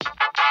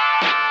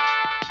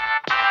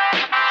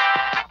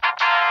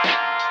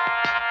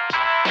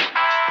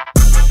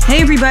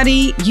Hey,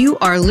 everybody, you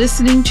are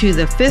listening to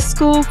the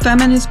Fiscal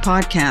Feminist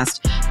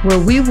Podcast, where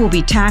we will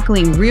be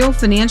tackling real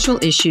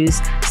financial issues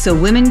so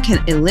women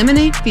can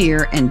eliminate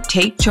fear and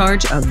take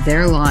charge of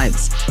their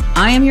lives.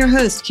 I am your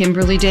host,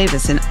 Kimberly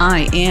Davis, and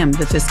I am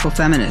the Fiscal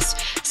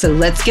Feminist. So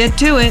let's get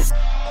to it.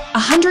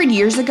 100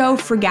 years ago,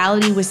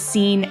 frugality was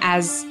seen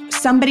as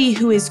somebody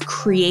who is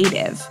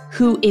creative,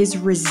 who is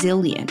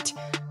resilient,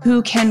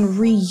 who can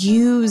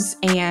reuse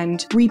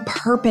and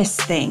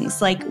repurpose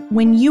things. Like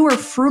when you were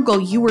frugal,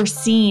 you were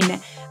seen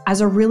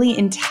as a really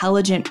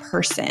intelligent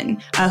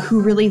person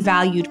who really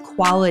valued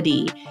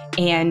quality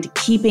and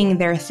keeping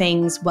their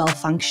things well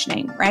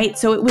functioning, right?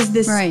 So it was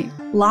this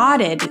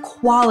lauded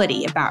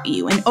quality about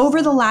you. And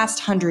over the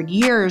last 100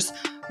 years,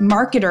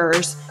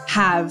 marketers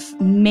have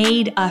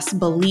made us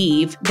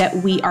believe that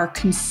we are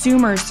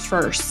consumers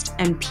first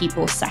and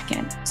people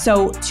second.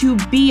 So to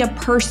be a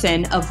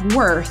person of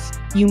worth,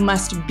 you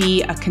must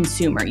be a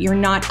consumer. You're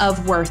not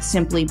of worth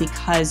simply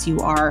because you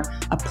are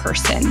a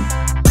person.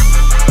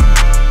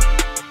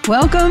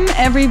 Welcome,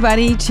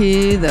 everybody,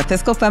 to the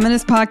Fiscal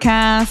Feminist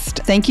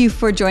Podcast. Thank you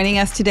for joining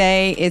us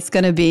today. It's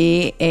going to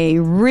be a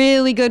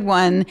really good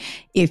one.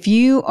 If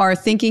you are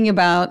thinking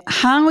about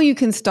how you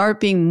can start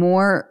being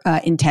more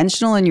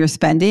intentional in your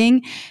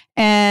spending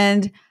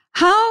and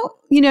how,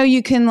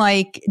 you can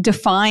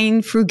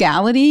define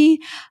frugality.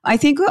 I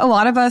think a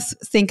lot of us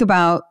think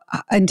about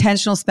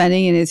intentional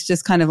spending and it's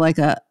just kind of like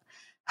a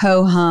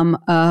ho-hum,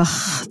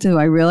 do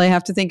I really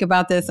have to think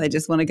about this? I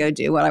just want to go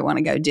do what I want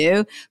to go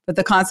do. But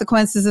the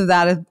consequences of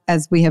that,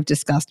 as we have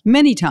discussed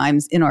many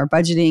times in our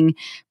budgeting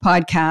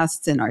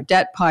podcasts and our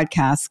debt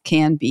podcasts,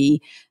 can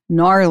be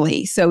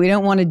gnarly. So we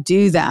don't want to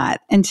do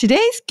that. And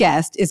today's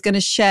guest is going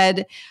to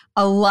shed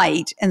a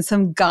light and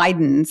some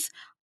guidance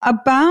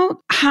about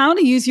how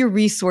to use your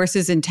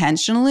resources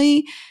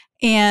intentionally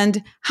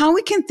and how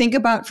we can think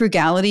about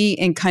frugality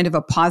in kind of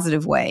a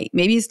positive way.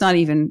 Maybe it's not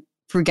even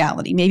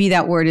frugality. Maybe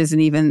that word isn't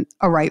even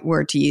a right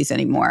word to use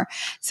anymore.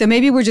 So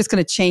maybe we're just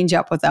going to change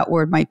up what that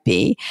word might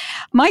be.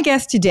 My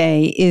guest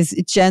today is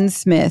Jen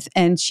Smith,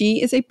 and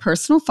she is a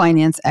personal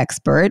finance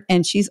expert,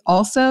 and she's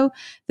also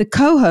the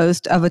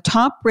co-host of a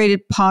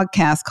top-rated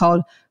podcast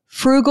called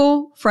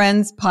Frugal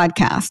Friends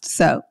Podcast.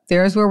 So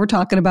there's where we're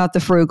talking about the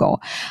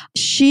frugal.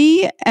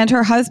 She and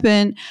her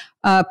husband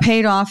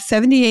paid off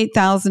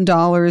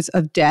 $78,000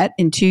 of debt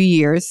in 2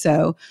 years.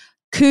 So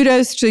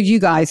kudos to you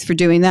guys for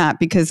doing that,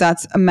 because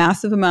that's a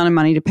massive amount of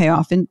money to pay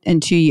off in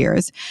 2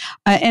 years.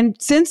 And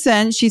since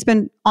then, she's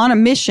been on a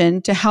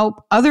mission to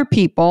help other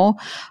people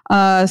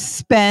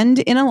spend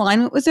in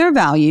alignment with their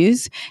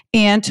values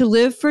and to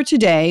live for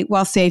today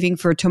while saving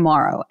for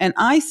tomorrow. And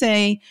I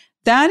say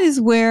that is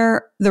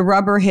where the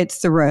rubber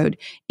hits the road.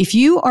 If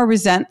you are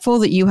resentful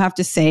that you have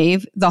to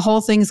save, the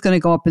whole thing's going to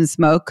go up in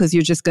smoke because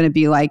you're just going to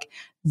be like,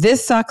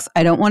 this sucks.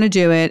 I don't want to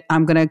do it.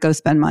 I'm going to go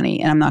spend money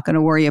and I'm not going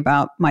to worry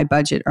about my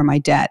budget or my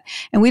debt.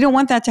 And we don't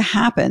want that to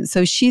happen.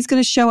 So she's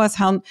going to show us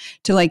how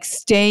to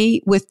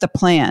stay with the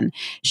plan.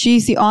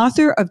 She's the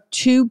author of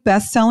 2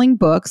 best-selling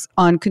books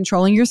on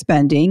controlling your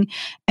spending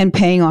and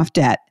paying off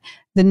debt.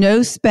 The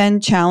No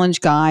Spend Challenge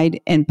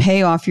Guide and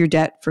Pay Off Your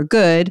Debt for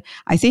Good.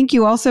 I think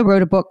you also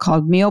wrote a book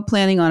called Meal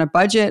Planning on a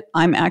Budget.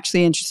 I'm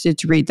actually interested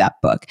to read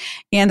that book.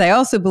 And I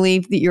also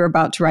believe that you're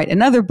about to write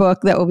another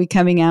book that will be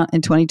coming out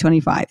in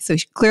 2025. So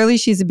clearly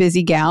she's a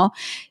busy gal.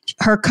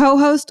 Her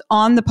co-host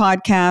on the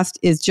podcast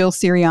is Jill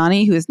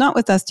Sirianni, who is not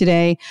with us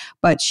today,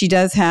 but she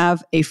does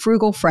have a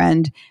frugal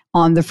friend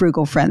on the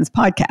Frugal Friends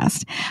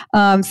podcast.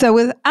 So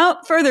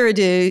without further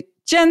ado,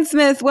 Jen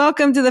Smith,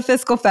 welcome to the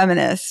Fiscal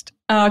Feminist.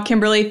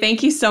 Kimberly,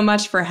 thank you so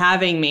much for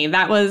having me.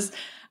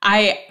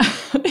 I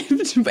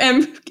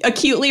am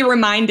acutely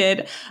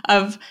reminded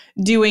of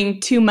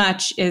doing too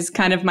much is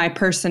kind of my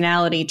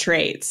personality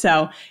trait.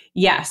 So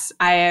yes,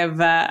 I've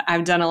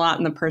done a lot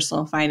in the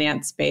personal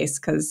finance space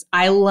because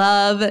I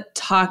love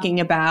talking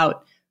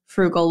about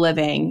frugal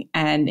living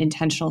and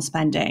intentional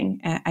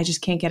spending. I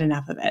just can't get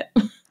enough of it.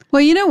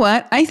 Well, you know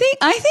what? I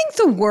think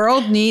the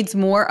world needs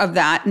more of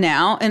that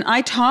now. And I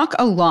talk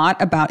a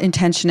lot about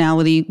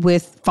intentionality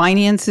with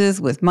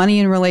finances, with money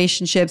and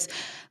relationships.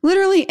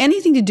 Literally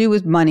anything to do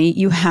with money,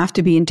 you have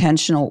to be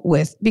intentional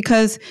with,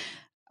 because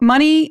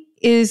money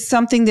is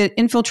something that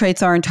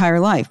infiltrates our entire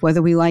life,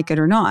 whether we like it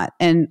or not.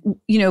 And,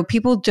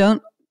 people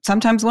don't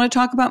sometimes want to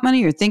talk about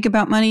money or think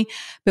about money.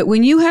 But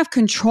when you have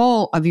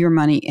control of your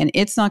money and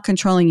it's not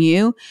controlling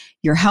you,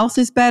 your health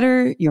is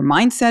better, your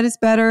mindset is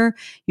better,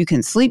 you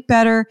can sleep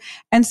better.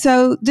 And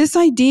so this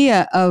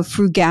idea of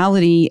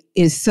frugality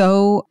is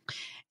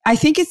I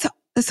think it's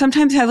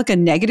sometimes had a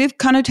negative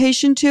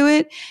connotation to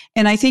it.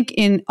 And I think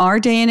in our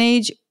day and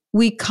age,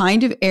 we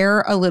kind of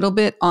err a little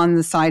bit on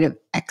the side of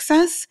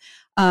excess.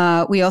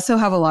 We also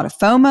have a lot of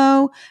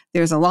FOMO.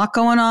 There's a lot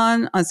going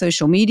on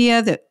social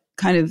media that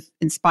kind of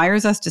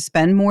inspires us to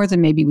spend more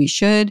than maybe we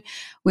should.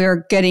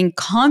 We're getting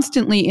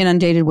constantly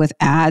inundated with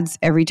ads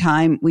every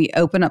time we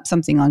open up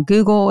something on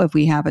Google. If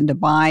we happen to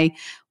buy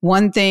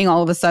one thing,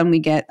 all of a sudden we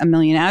get a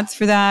million ads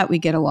for that. We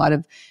get a lot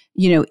of,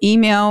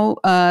 email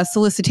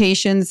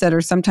solicitations that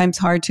are sometimes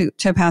hard to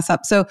pass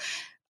up. So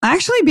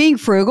Actually, being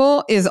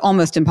frugal is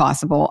almost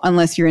impossible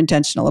unless you're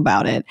intentional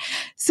about it.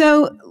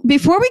 So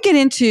before we get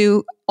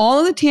into all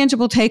of the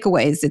tangible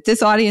takeaways that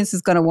this audience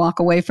is going to walk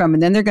away from,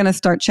 and then they're going to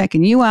start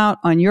checking you out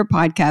on your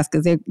podcast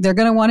because they're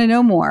going to want to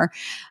know more.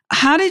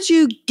 How did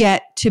you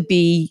get to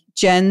be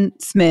Jen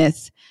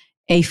Smith,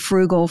 a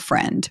frugal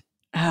friend?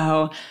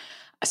 Oh,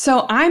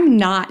 so I'm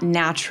not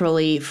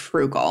naturally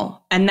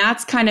frugal. And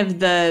that's kind of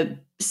the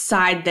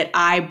side that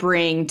I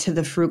bring to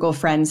the Frugal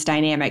Friends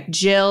dynamic.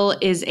 Jill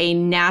is a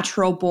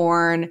natural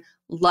born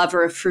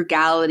lover of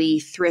frugality,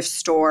 thrift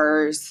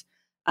stores,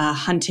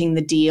 hunting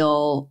the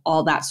deal,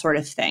 all that sort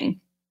of thing.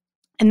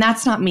 And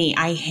that's not me.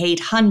 I hate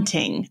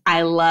hunting.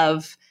 I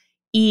love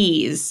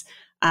ease.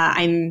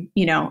 I'm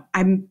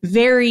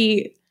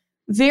very,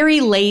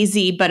 very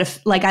lazy, but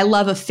I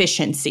love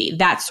efficiency,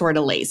 that sort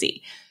of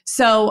lazy.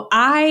 So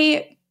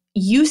I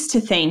used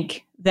to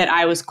think that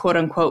I was quote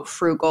unquote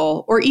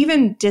frugal, or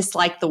even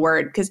dislike the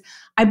word, because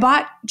I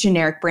bought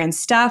generic brand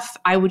stuff.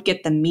 I would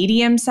get the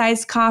medium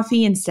sized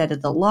coffee instead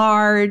of the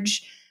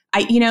large.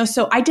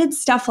 So I did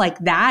stuff like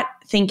that,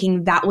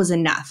 thinking that was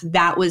enough.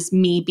 That was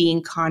me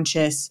being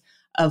conscious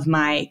of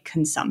my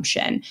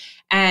consumption.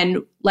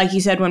 And like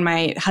you said, when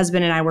my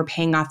husband and I were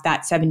paying off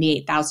that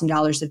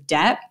 $78,000 of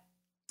debt,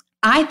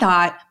 I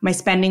thought my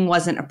spending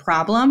wasn't a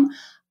problem.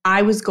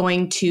 I was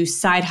going to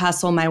side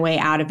hustle my way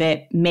out of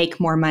it, make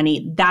more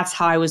money. That's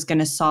how I was going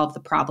to solve the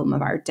problem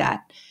of our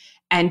debt.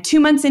 And 2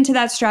 months into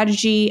that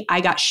strategy,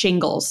 I got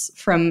shingles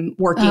from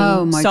working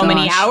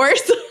many hours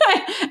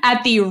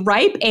at the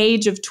ripe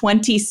age of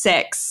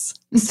 26.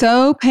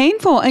 So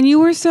painful. And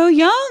you were so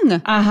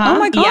young. Oh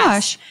my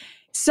gosh. Yes.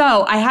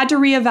 So I had to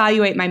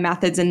reevaluate my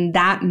methods, and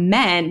that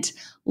meant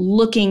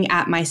looking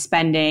at my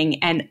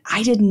spending. And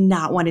I did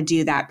not want to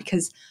do that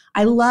because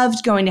I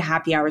loved going to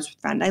happy hours with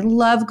friends. I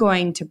love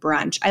going to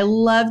brunch. I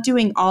love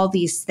doing all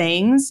these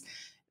things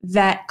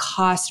that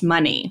cost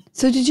money.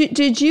 So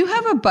did you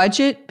have a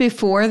budget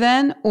before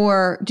then,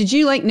 or did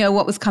you know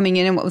what was coming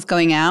in and what was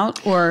going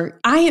out? Or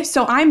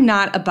I'm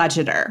not a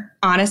budgeter.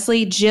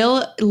 Honestly,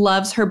 Jill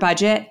loves her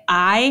budget.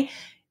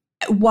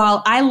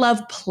 While I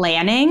love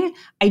planning,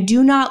 I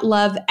do not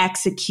love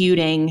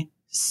executing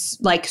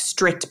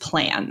strict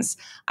plans.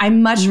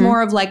 I'm much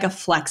more of a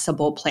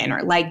flexible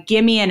planner.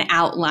 Give me an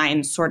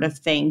outline sort of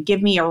thing.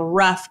 Give me a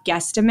rough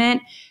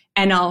guesstimate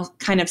and I'll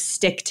kind of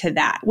stick to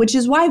that, which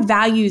is why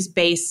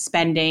values-based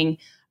spending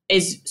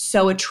is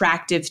so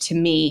attractive to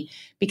me,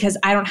 because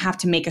I don't have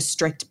to make a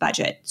strict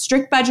budget.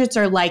 Strict budgets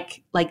are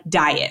like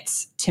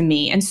diets to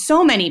me. And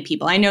so many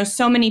people, I know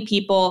so many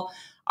people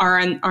are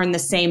in the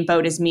same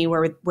boat as me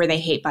where they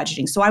hate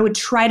budgeting. So I would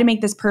try to make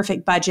this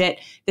perfect budget,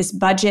 this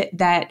budget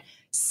that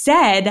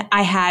said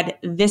I had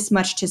this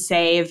much to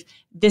save,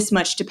 this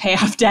much to pay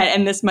off debt,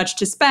 and this much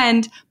to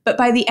spend. But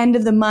by the end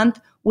of the month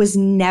was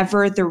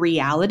never the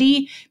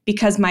reality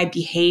because my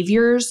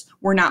behaviors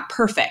were not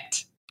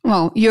perfect.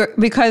 Well,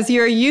 because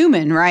you're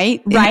human,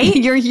 right? Right.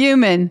 You're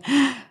human.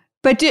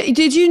 But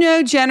did you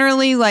know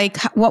generally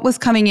what was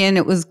coming in,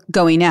 it was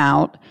going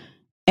out?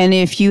 And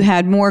if you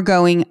had more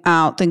going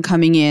out than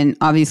coming in,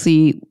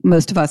 obviously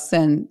most of us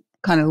then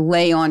kind of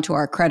lay onto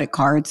our credit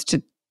cards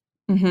to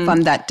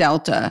fund that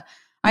delta.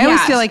 I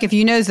always feel like if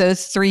you know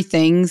those three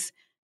things,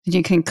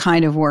 you can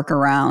kind of work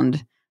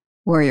around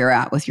where you're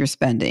at with your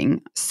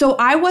spending. So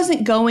I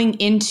wasn't going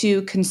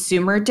into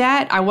consumer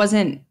debt. I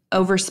wasn't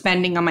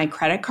overspending on my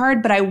credit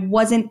card, but I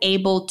wasn't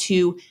able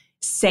to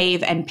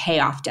save and pay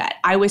off debt.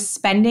 I was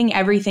spending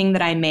everything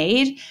that I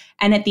made.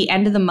 And at the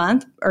end of the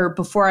month, or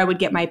before I would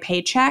get my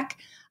paycheck,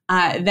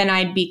 then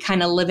I'd be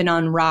kind of living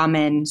on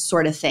ramen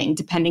sort of thing,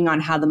 depending on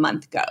how the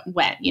month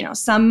went.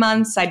 Some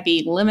months I'd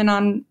be living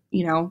on,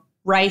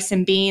 rice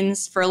and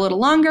beans for a little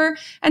longer.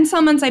 And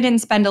some months I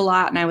didn't spend a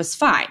lot and I was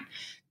fine.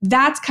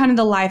 That's kind of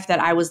the life that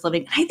I was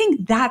living. I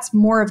think that's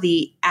more of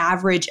the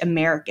average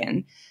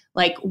American.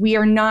 We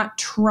are not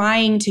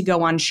trying to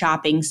go on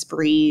shopping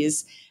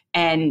sprees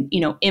and,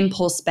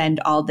 impulse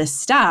spend all this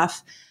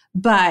stuff.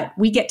 But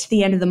we get to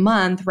the end of the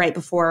month right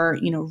before,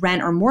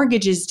 rent or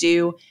mortgage is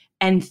due,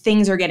 and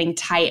things are getting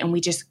tight and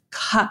we just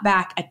cut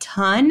back a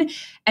ton.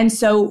 And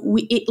so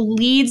it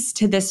leads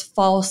to this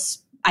false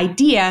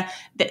idea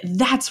that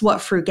that's what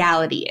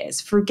frugality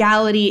is.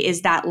 Frugality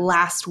is that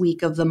last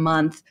week of the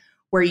month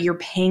where you're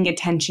paying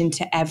attention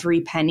to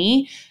every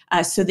penny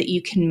so that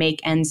you can make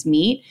ends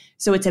meet.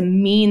 So it's a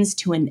means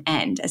to an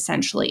end,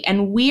 essentially.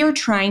 And we are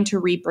trying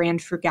to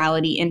rebrand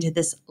frugality into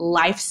this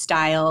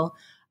lifestyle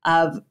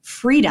of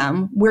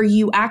freedom where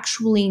you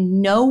actually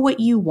know what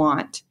you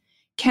want,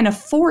 can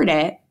afford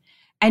it,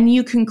 and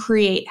you can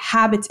create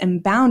habits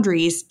and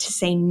boundaries to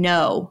say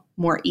no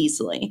more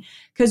easily.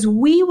 Because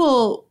we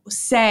will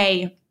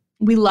say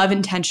we love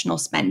intentional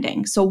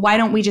spending. So why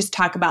don't we just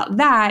talk about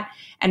that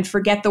and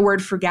forget the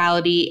word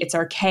frugality? It's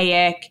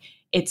archaic.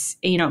 It's,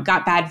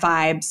 got bad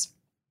vibes.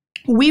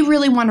 We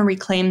really want to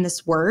reclaim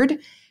this word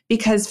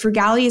because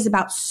frugality is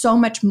about so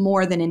much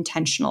more than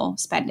intentional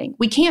spending.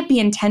 We can't be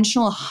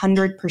intentional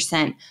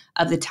 100%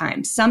 of the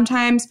time.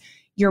 Sometimes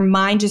your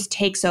mind just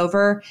takes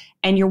over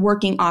and you're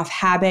working off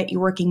habit,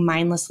 you're working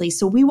mindlessly.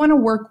 So we want to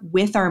work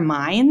with our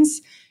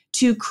minds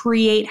to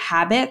create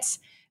habits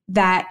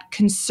that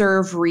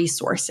conserve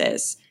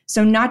resources.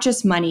 So not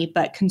just money,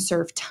 but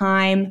conserve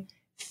time,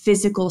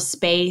 physical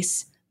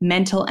space,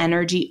 mental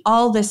energy,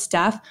 all this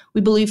stuff.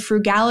 We believe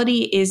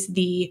frugality is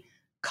the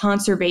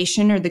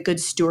conservation or the good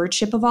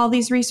stewardship of all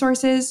these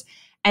resources,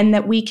 and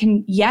that we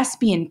can, yes,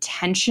 be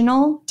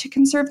intentional to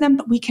conserve them,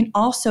 but we can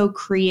also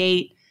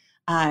create,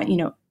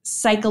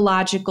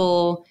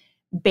 psychological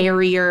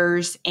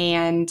barriers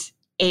and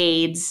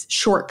aids,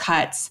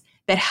 shortcuts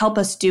that help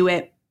us do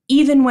it,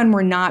 even when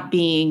we're not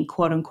being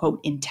quote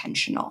unquote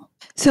intentional.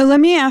 So let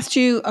me ask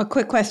you a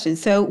quick question.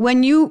 So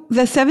when the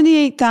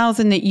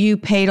 $78,000 that you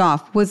paid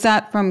off, was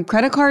that from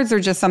credit cards or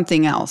just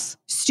something else?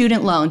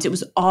 Student loans. It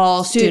was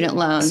all student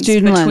loans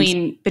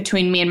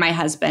between me and my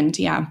husband.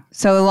 Yeah.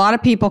 So a lot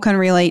of people can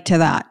relate to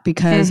that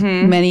because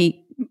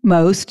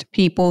most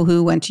people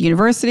who went to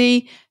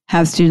university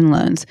have student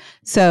loans.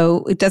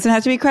 So it doesn't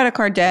have to be credit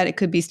card debt. It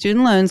could be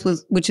student loans,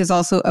 which is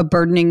also a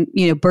burdening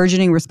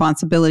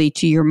responsibility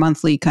to your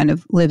monthly kind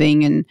of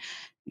living and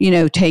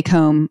take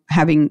home,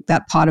 having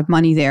that pot of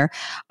money there.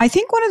 I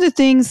think one of the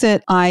things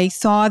that I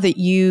saw that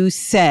you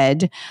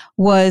said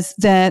was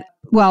that,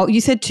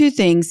 you said two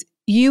things.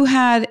 You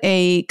had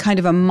a kind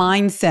of a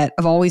mindset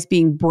of always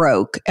being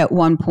broke at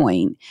one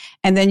point.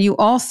 And then you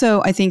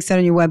also, I think, said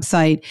on your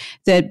website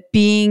that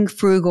being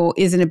frugal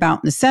isn't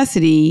about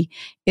necessity.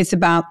 It's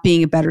about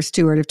being a better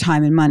steward of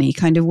time and money,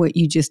 kind of what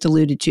you just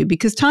alluded to,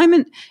 because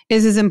time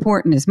is as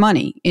important as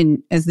money.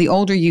 And as the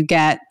older you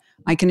get,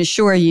 I can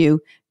assure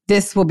you,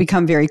 this will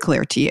become very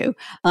clear to you.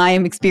 I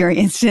am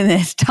experienced in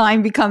this.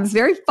 Time becomes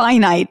very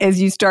finite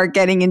as you start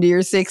getting into your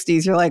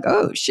 60s. You're like,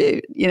 oh,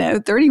 shoot,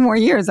 30 more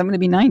years, I'm going to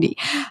be 90.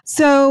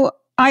 So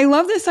I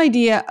love this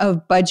idea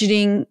of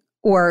budgeting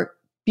or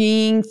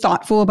being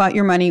thoughtful about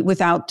your money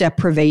without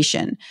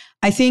deprivation.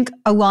 I think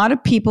a lot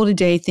of people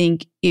today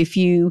think if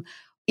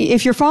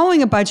you're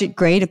following a budget,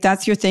 great. If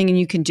that's your thing and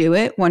you can do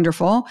it,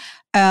 wonderful.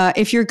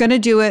 If you're going to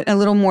do it a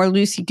little more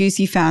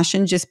loosey-goosey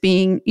fashion, just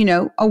being,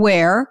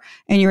 aware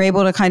and you're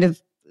able to kind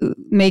of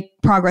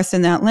make progress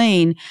in that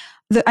lane.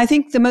 I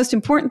think the most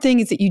important thing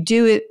is that you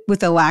do it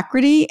with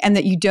alacrity and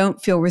that you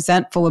don't feel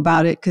resentful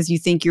about it because you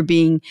think you're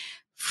being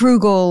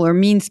frugal or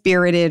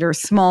mean-spirited or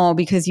small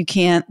because you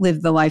can't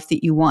live the life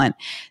that you want.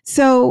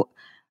 So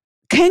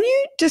can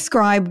you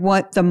describe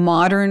what the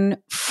modern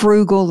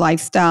frugal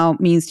lifestyle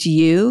means to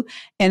you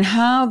and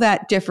how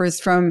that differs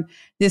from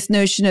this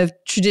notion of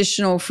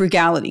traditional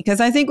frugality?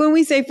 Because I think when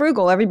we say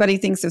frugal, everybody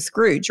thinks of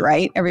Scrooge,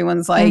 right?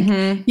 Everyone's like,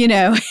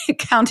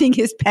 counting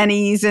his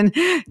pennies and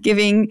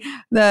giving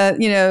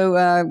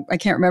the, I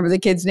can't remember the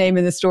kid's name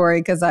in the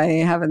story because I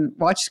haven't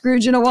watched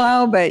Scrooge in a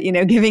while, but,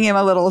 giving him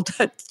a little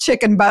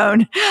chicken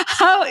bone.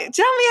 Tell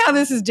me how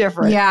this is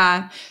different.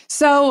 Yeah.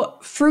 So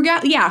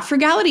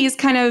frugality is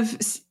kind of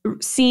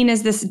seen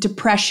as this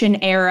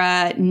Depression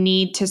era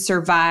need to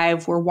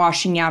survive. We're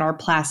washing out our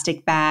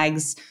plastic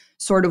bags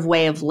sort of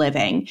way of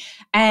living.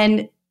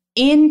 And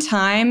in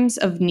times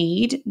of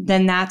need,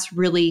 then that's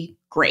really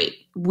great.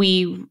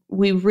 We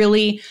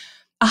really,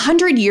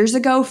 100 years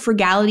ago,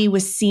 frugality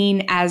was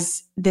seen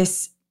as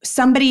this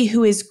somebody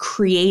who is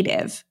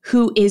creative,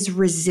 who is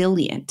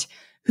resilient,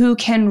 who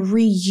can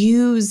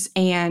reuse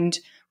and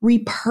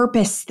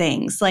repurpose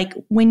things. Like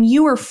when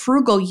you were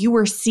frugal, you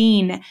were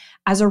seen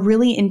as a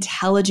really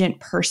intelligent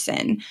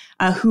person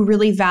who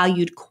really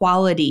valued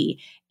quality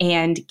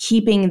and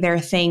keeping their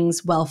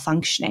things well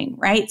functioning,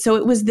 right? So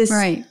it was this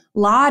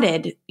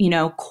lauded,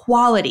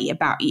 quality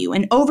about you.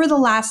 And over the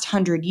last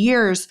 100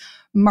 years,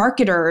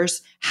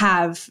 marketers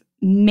have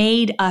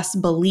made us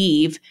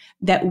believe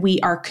that we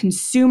are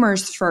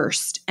consumers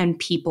first and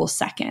people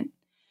second.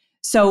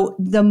 So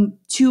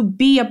to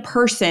be a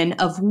person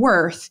of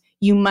worth,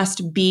 you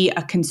must be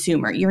a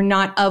consumer. You're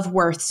not of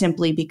worth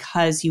simply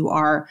because you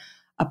are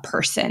a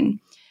person.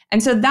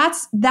 And so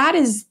that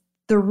is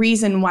the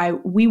reason why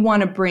we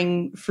want to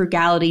bring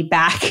frugality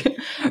back.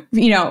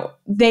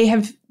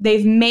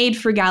 They've made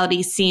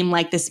frugality seem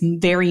like this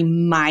very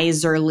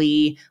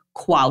miserly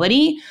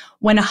quality,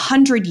 when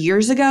 100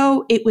 years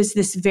ago, it was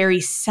this very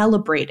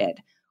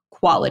celebrated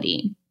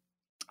quality.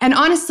 And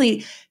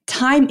honestly,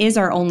 time is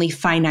our only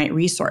finite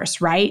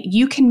resource, right?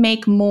 You can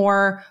make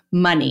more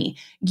money.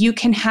 You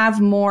can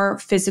have more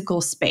physical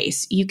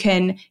space. You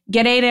can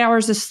get 8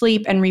 hours of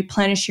sleep and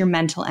replenish your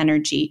mental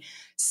energy.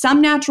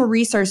 Some natural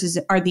resources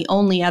are the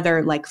only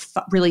other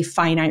really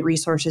finite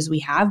resources we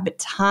have, but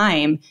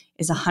time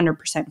is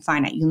 100%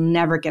 finite. You'll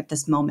never get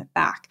this moment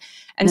back.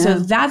 And so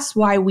that's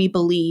why we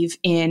believe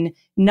in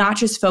not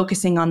just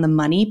focusing on the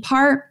money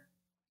part,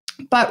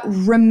 but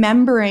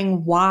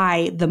remembering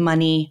why the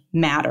money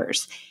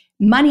matters.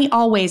 Money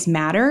always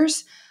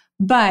matters,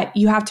 but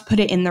you have to put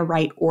it in the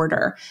right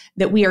order,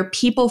 that we are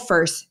people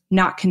first,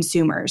 not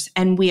consumers.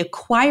 And we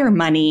acquire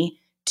money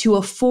to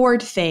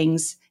afford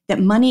things that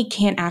money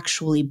can't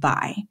actually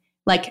buy,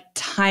 like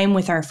time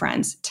with our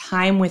friends,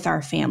 time with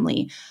our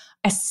family,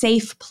 a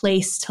safe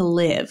place to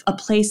live, a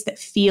place that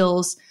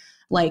feels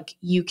like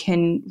you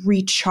can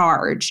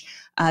recharge,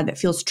 that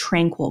feels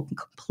tranquil and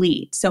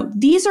complete. So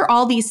these are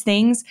all these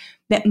things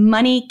that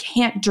money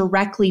can't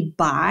directly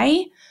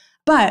buy,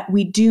 but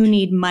we do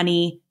need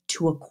money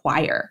to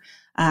acquire.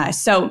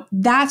 So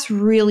that's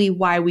really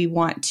why we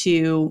want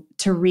to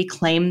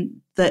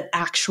reclaim the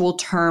actual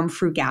term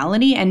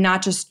frugality and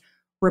not just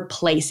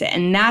replace it.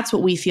 And that's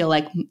what we feel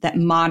like that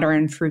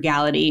modern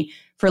frugality,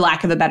 for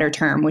lack of a better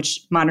term, which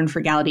modern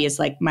frugality is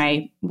like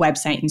my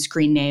website and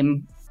screen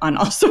name on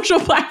all social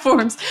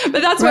platforms.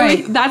 But that's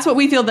right. That's what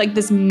we feel like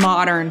this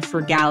modern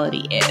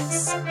frugality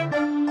is.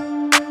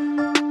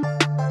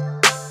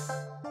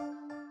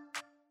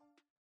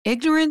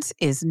 Ignorance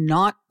is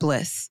not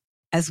bliss.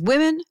 As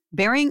women,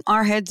 burying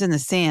our heads in the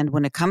sand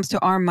when it comes to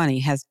our money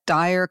has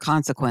dire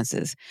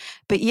consequences.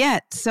 But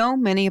yet, so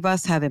many of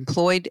us have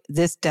employed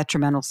this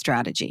detrimental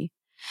strategy.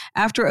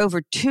 After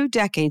over 2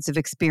 decades of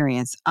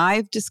experience,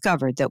 I've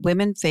discovered that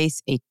women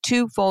face a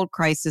twofold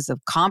crisis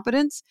of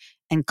competence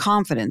and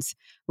confidence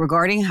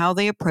regarding how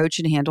they approach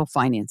and handle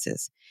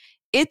finances.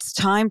 It's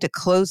time to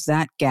close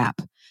that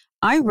gap.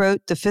 I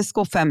wrote The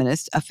Fiscal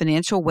Feminist, a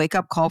financial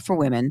wake-up call for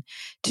women,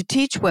 to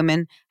teach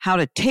women how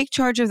to take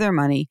charge of their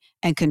money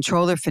and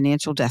control their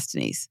financial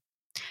destinies.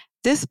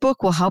 This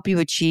book will help you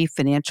achieve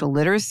financial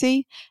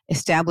literacy,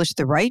 establish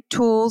the right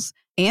tools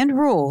and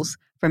rules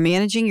for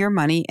managing your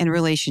money and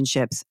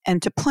relationships, and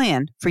to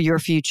plan for your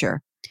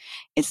future.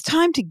 It's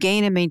time to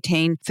gain and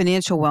maintain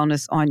financial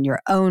wellness on your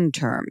own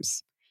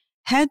terms.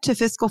 Head to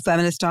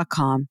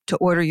fiscalfeminist.com to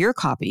order your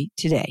copy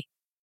today.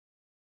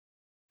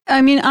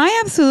 I mean,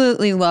 I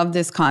absolutely love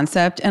this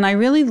concept, and I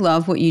really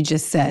love what you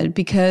just said,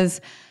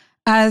 because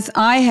as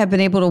I have been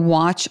able to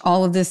watch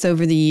all of this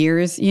over the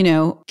years,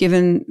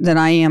 given that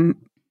I am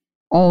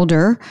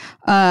older,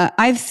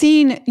 I've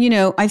seen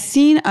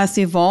us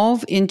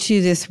evolve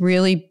into this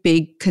really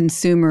big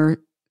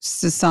consumer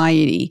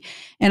society.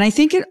 And I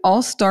think it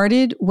all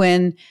started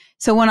when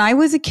I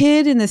was a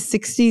kid in the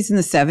 60s and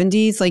the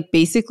 70s, like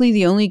basically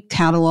the only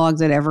catalog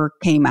that ever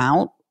came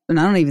out, and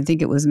I don't even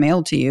think it was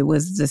mailed to you,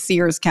 was the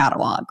Sears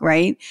catalog,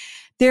 right?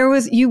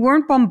 You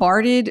weren't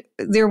bombarded.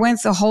 There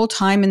went a whole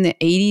time in the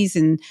 80s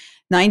and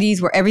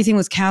 90s where everything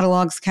was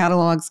catalogs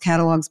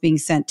being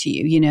sent to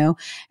you,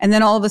 and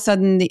then all of a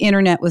sudden the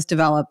internet was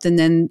developed. And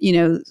then,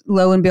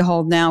 lo and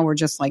behold, now we're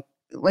just like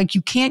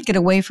you can't get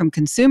away from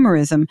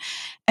consumerism.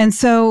 And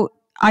so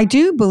I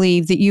do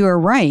believe that you are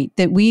right,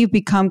 that we've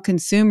become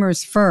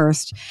consumers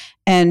first,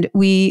 and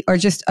we are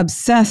just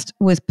obsessed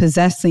with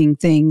possessing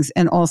things,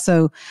 and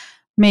also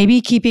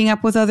maybe keeping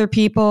up with other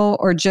people,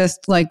 or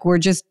just like we're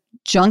just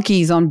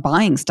junkies on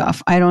buying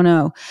stuff. I don't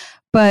know.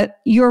 But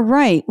you're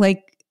right.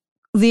 Like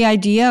the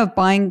idea of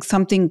buying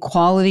something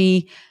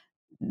quality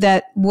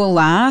that will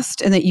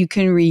last and that you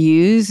can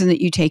reuse and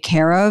that you take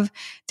care of,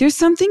 there's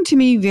something to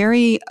me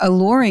very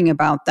alluring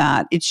about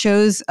that. It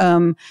shows,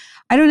 I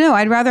don't know,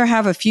 I'd rather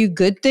have a few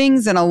good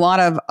things than a lot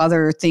of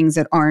other things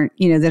that aren't,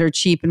 that are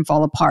cheap and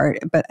fall apart,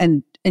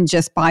 and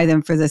just buy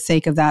them for the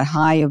sake of that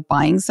high of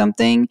buying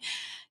something.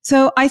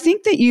 So I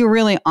think that you're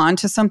really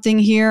onto something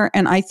here.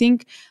 And I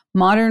think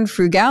modern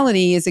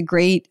frugality is a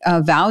great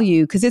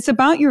value, because it's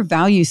about your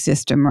value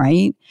system,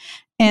 right?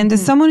 And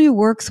as someone who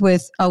works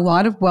with a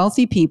lot of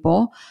wealthy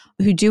people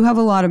who do have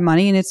a lot of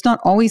money, and it's not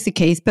always the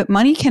case, but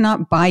money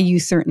cannot buy you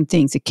certain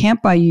things. It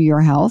can't buy you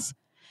your health.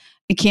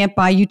 It can't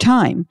buy you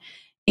time.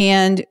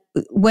 And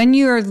when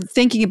you're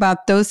thinking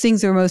about those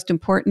things that are most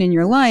important in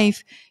your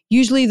life,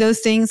 usually those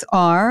things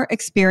are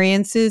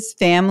experiences,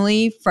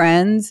 family,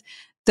 friends,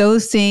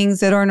 those things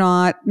that are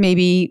not,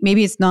 maybe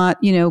it's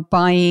not,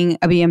 buying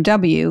a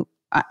BMW.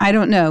 I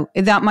don't know.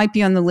 That might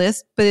be on the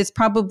list, but it's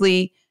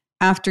probably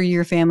after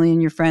your family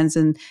and your friends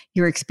and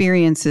your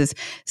experiences.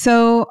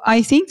 So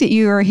I think that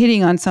you are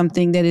hitting on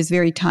something that is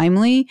very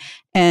timely.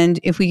 And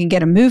if we can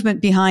get a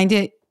movement behind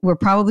it, we're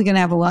probably going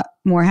to have a lot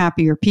more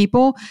happier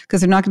people,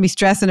 because they're not going to be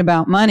stressing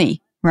about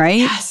money, right?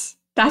 Yes,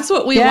 that's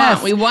what we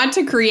want. We want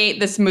to create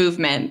this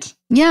movement.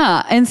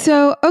 Yeah. And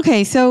so,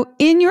 okay, so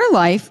in your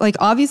life, like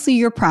obviously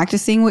you're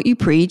practicing what you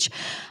preach.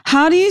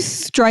 How do you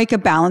strike a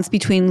balance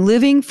between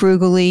living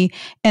frugally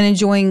and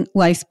enjoying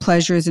life's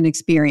pleasures and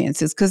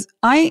experiences? Because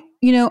I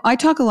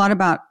talk a lot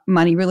about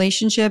money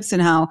relationships,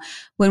 and how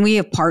when we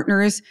have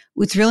partners,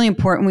 it's really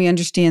important we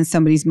understand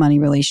somebody's money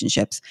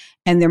relationships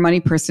and their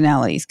money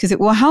personalities, because it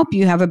will help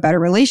you have a better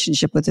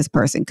relationship with this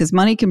person, because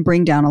money can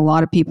bring down a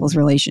lot of people's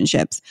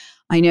relationships.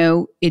 I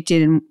know it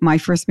did in my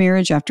first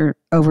marriage after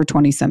over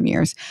 20 some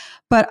years.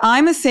 But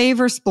I'm a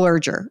saver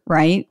splurger,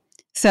 right?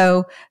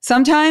 So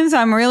sometimes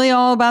I'm really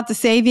all about the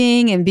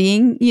saving and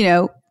being,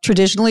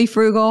 traditionally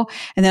frugal.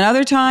 And then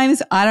other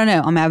times, I don't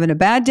know, I'm having a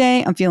bad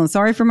day. I'm feeling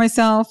sorry for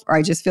myself, or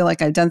I just feel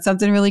like I've done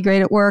something really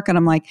great at work. And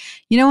I'm like,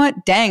 you know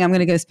what? Dang, I'm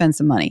going to go spend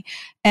some money.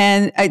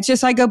 And I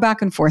go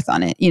back and forth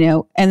on it,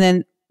 And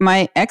then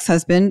my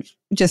ex-husband,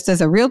 just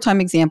as a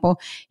real-time example,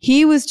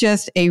 he was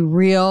just a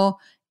real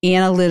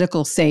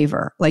analytical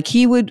saver. Like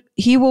he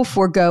will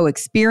forego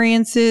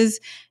experiences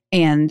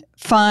and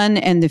fun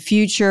and the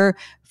future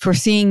for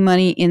seeing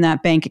money in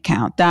that bank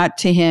account. That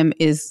to him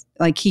is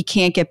like, he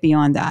can't get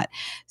beyond that.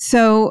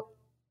 So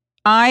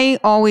I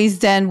always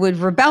then would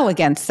rebel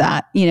against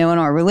that, in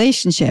our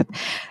relationship.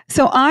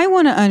 So I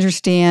want to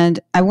understand,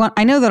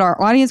 I know that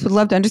our audience would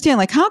love to understand,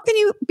 like, how can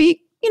you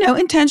be,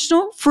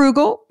 intentional,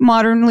 frugal,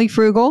 modernly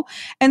frugal,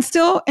 and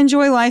still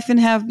enjoy life and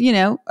have,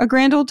 a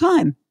grand old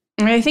time?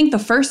 And I think the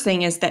first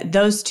thing is that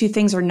those two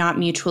things are not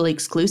mutually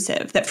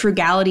exclusive, that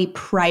frugality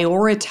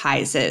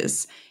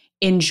prioritizes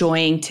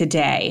enjoying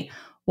today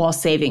while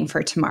saving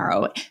for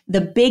tomorrow.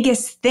 The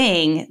biggest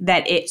thing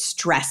that it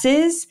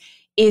stresses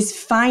is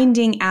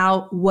finding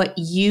out what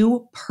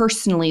you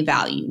personally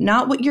value,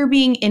 not what you're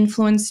being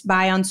influenced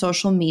by on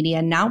social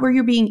media, not where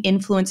you're being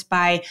influenced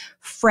by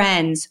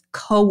friends,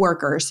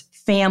 coworkers,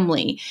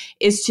 family,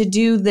 is to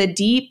do the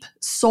deep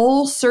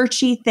soul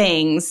searchy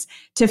things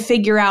to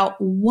figure out,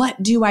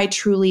 what do I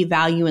truly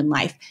value in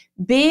life,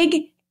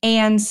 big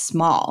and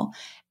small,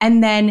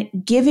 and then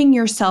giving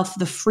yourself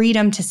the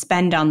freedom to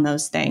spend on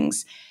those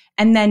things,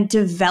 and then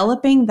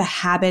developing the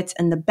habits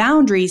and the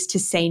boundaries to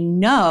say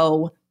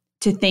no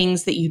to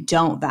things that you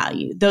don't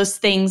value, those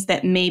things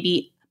that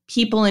maybe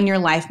people in your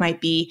life might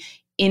be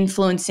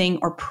influencing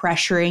or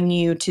pressuring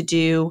you to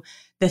do,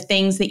 the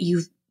things that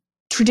you've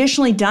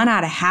traditionally done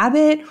out of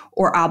habit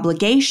or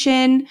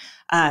obligation,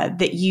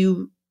 that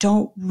you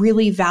don't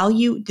really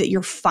value, that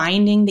you're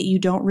finding that you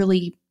don't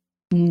really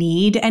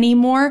need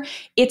anymore.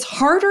 It's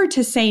harder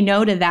to say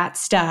no to that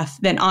stuff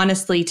than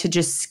honestly to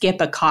just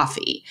skip a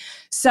coffee.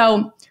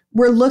 So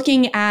we're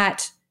looking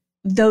at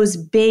those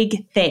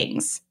big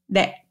things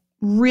that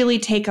really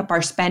take up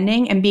our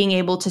spending and being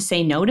able to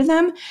say no to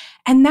them.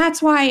 And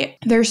that's why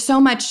there's so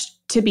much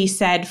to be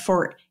said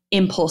for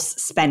impulse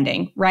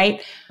spending,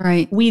 right?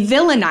 Right. We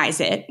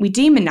villainize it, we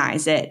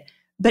demonize it,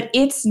 but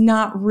it's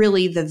not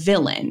really the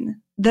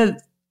villain.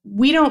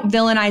 We don't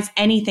villainize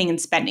anything in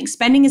spending.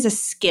 Spending is a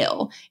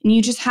skill, and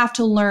you just have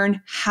to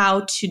learn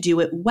how to do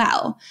it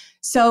well.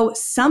 So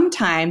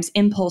sometimes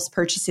impulse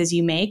purchases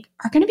you make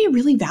are going to be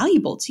really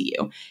valuable to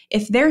you.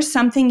 If there's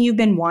something you've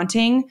been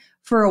wanting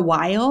for a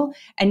while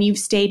and you've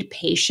stayed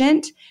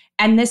patient,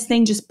 and this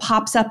thing just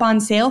pops up on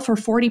sale for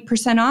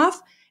 40%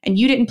 off and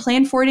you didn't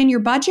plan for it in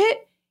your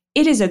budget,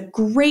 it is a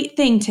great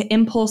thing to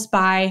impulse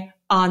buy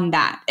on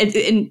that.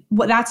 And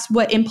that's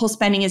what impulse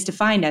spending is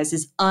defined as,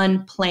 is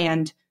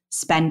unplanned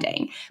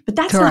spending. But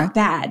that's Correct. not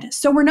bad.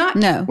 So we're not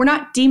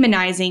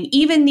demonizing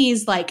even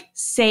these like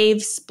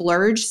save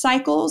splurge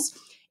cycles.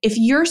 If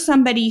you're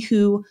somebody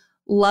who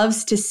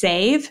loves to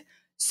save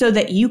so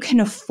that you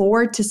can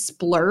afford to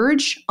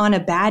splurge on a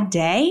bad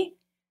day,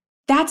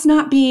 that's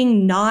not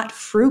being not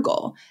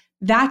frugal.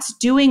 That's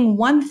doing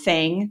one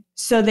thing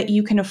so that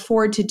you can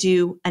afford to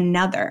do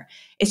another.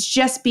 It's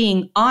just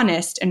being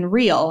honest and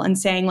real and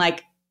saying,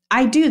 like,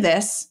 I do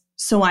this,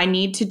 so I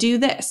need to do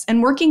this,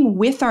 and working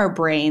with our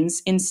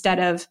brains and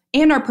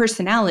our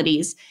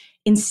personalities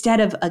instead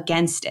of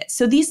against it.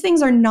 So these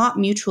things are not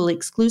mutually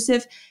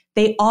exclusive.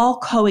 They all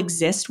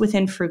coexist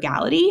within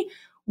frugality.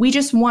 We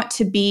just want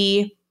to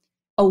be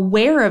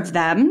aware of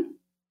them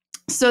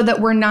so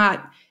that we're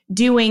not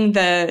doing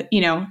the,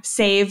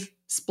 save,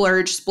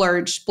 splurge,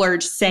 splurge,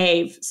 splurge,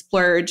 save,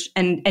 splurge,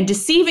 and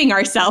deceiving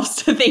ourselves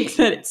to think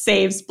that it's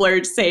save,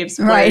 splurge, splurge.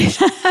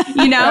 Right.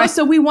 Right.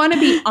 So we want to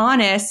be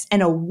honest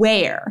and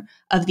aware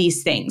of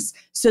these things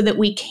so that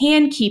we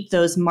can keep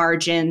those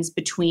margins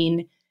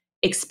between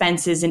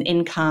expenses and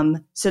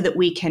income so that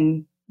we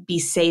can be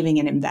saving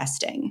and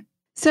investing.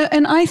 So,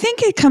 and I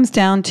think it comes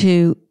down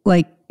to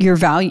like your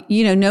value,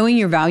 knowing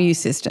your value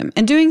system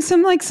and doing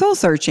some like soul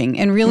searching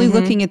and really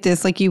looking at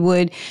this like you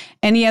would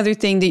any other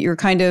thing that you're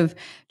kind of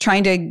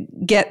trying to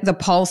get the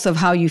pulse of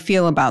how you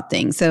feel about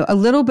things. So a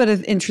little bit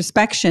of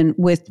introspection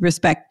with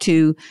respect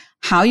to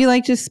how you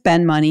like to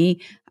spend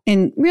money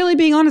and really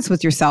being honest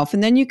with yourself.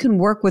 And then you can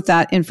work with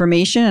that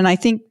information. And I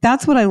think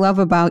that's what I love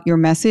about your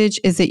message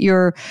is that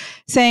you're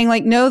saying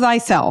like, know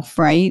thyself,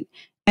 right?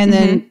 And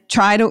then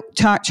try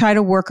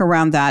to work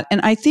around that.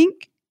 And I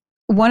think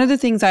one of the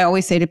things I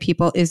always say to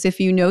people is if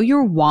you know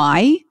your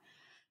why,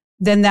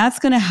 then that's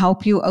going to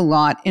help you a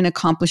lot in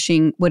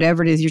accomplishing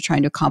whatever it is you're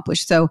trying to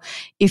accomplish. So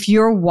if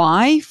your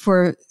why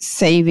for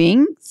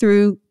saving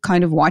through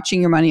kind of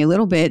watching your money a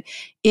little bit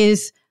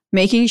is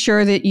making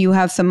sure that you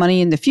have some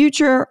money in the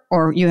future,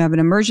 or you have an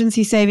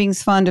emergency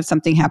savings fund if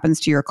something happens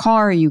to your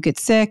car or you get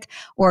sick,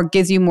 or it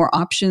gives you more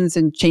options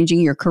in changing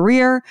your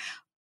career.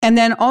 And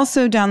then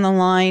also down the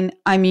line,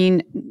 I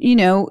mean,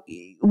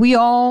 we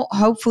all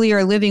hopefully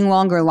are living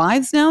longer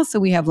lives now, so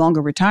we have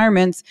longer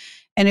retirements.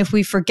 And if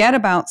we forget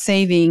about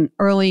saving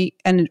early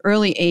at an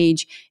early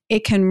age,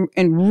 it can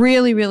and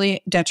really,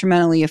 really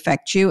detrimentally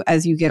affect you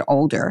as you get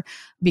older.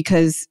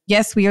 Because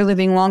yes, we are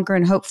living longer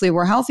and hopefully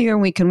we're healthier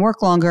and we can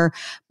work longer,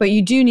 but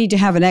you do need to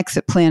have an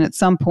exit plan at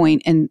some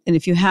point. And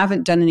if you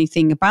haven't done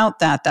anything about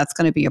that, that's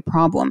going to be a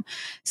problem.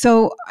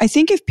 So I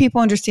think if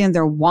people understand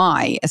their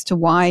why as to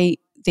why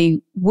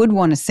they would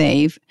want to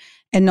save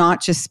and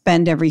not just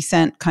spend every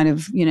cent kind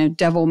of,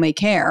 devil may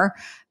care,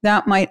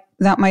 that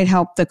might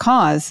help the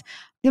cause.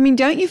 I mean,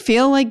 don't you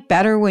feel like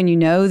better when you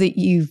know that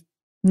you've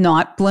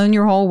not blown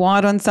your whole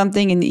wad on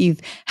something and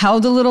you've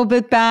held a little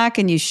bit back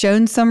and you've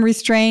shown some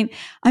restraint.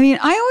 I mean,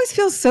 I always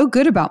feel so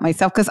good about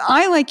myself because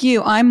like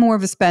you, I'm more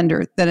of a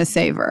spender than a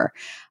saver.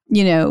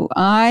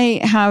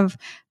 I've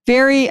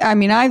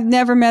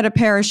never met a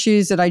pair of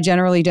shoes that I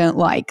generally don't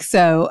like.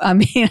 So,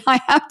 I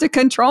have to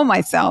control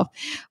myself.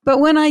 But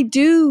when I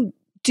do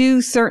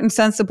certain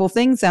sensible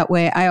things that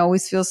way, I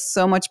always feel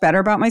so much better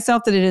about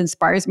myself that it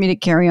inspires me to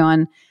carry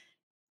on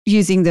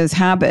using those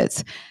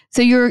habits.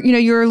 So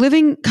you're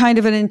living kind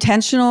of an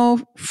intentional,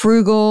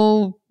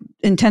 frugal,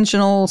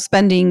 intentional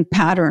spending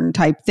pattern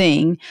type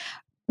thing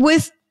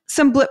with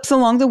some blips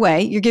along the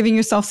way. You're giving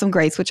yourself some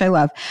grace, which I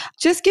love.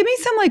 Just give me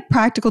some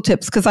practical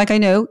tips. Cause I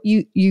know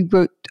you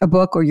wrote a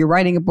book or you're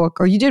writing a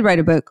book or you did write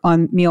a book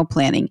on meal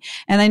planning.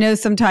 And I know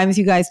sometimes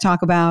you guys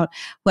talk about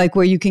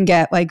where you can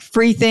get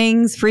free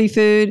things, free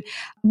food.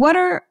 What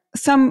are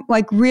some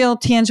real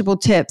tangible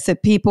tips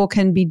that people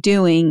can be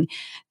doing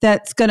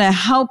that's going to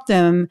help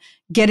them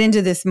get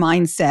into this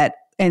mindset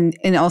and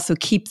also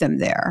keep them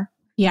there?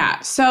 Yeah.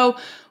 So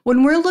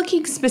when we're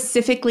looking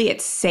specifically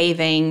at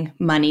saving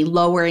money,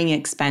 lowering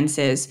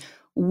expenses,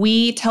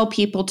 we tell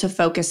people to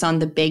focus on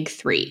the big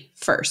three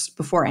first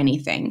before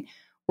anything.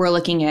 We're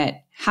looking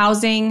at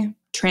housing,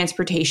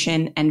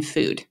 transportation, and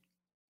food.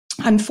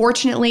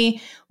 Unfortunately,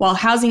 while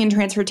housing and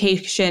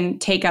transportation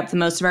take up the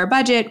most of our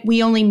budget,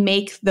 we only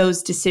make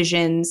those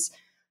decisions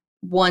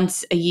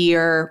once a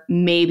year,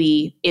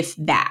 maybe if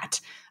that,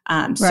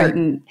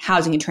 certain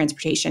housing and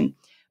transportation.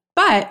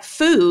 But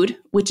food,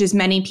 which is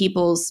many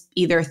people's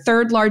either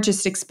third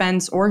largest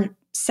expense or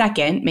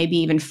second, maybe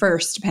even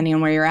first, depending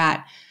on where you're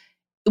at,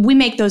 we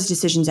make those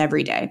decisions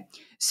every day.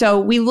 So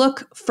we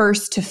look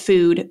first to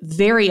food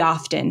very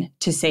often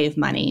to save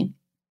money.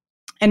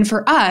 And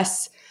for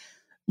us,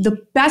 the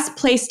best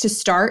place to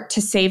start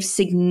to save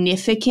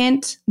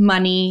significant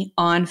money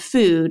on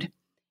food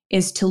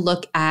is to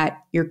look at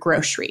your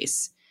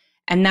groceries.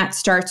 And that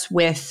starts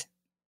with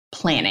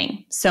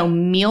planning. So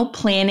meal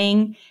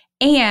planning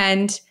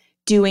and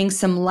doing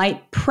some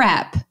light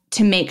prep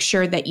to make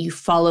sure that you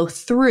follow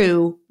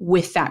through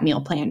with that meal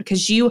plan.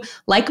 Because you,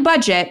 like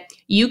budget,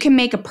 you can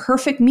make a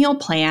perfect meal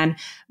plan,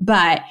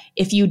 but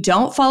if you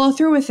don't follow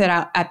through with it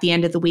at the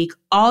end of the week,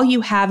 all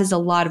you have is a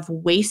lot of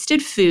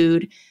wasted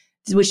food,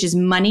 which is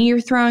money you're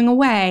throwing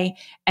away,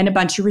 and a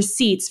bunch of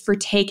receipts for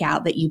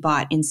takeout that you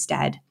bought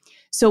instead.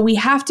 So we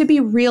have to be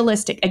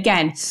realistic.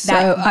 Again,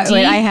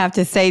 I have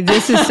to say,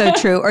 this is so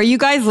true. Are you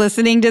guys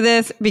listening to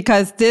this?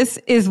 Because this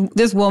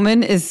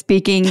woman is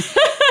speaking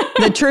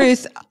the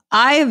truth.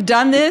 I have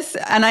done this,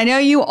 and I know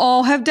you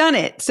all have done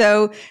it.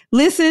 So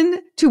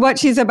listen to what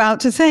she's about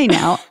to say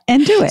now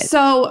and do it.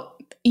 So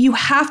you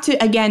have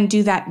to, again,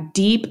 do that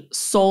deep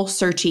soul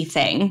searchy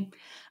thing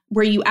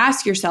where you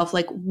ask yourself,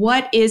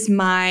 what is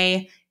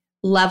my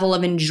level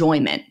of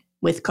enjoyment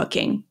with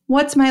cooking?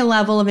 What's my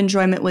level of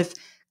enjoyment with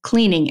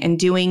cleaning and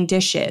doing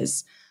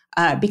dishes?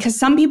 Because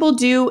some people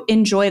do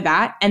enjoy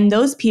that, and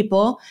those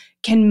people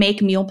can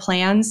make meal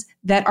plans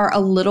that are a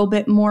little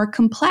bit more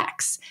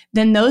complex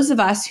than those of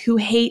us who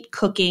hate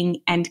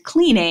cooking and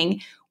cleaning.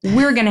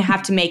 We're going to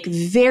have to make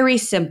very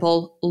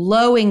simple,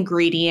 low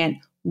ingredient,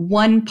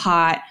 one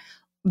pot,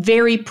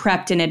 very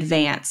prepped and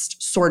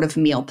advanced sort of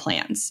meal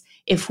plans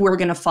if we're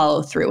going to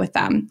follow through with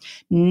them.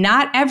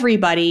 Not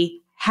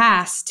everybody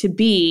has to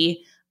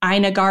be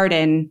Ina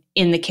Garten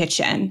in the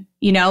kitchen.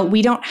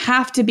 We don't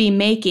have to be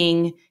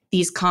making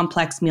these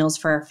complex meals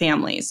for our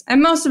families.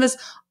 And most of us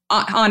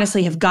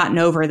honestly have gotten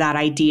over that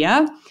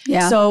idea.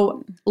 Yeah.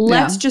 So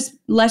let's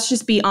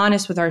just be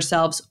honest with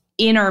ourselves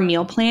in our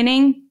meal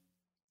planning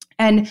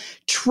and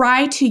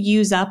try to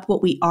use up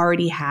what we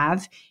already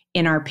have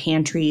in our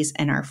pantries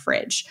and our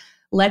fridge.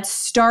 Let's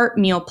start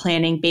meal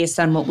planning based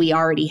on what we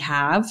already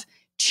have.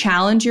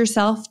 Challenge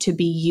yourself to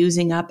be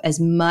using up as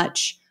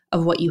much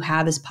of what you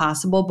have as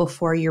possible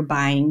before you're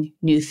buying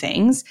new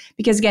things.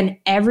 Because again,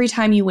 every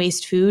time you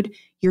waste food,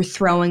 you're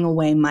throwing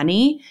away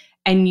money,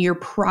 and you're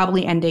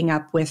probably ending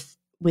up with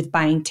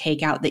buying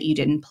takeout that you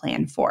didn't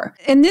plan for.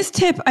 And this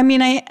tip,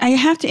 I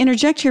have to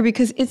interject here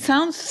because it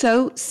sounds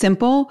so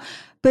simple,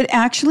 but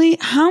actually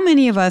how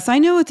many of us, I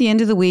know at the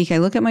end of the week, I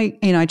look at my,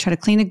 I try to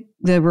clean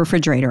the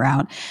refrigerator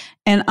out,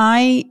 and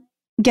I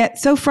get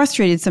so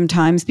frustrated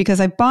sometimes because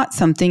I bought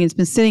something, it's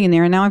been sitting in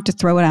there, and now I have to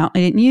throw it out. I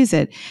didn't use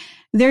it.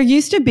 There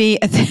used to be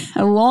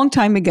a long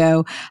time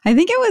ago, I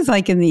think it was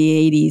in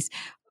the 80s,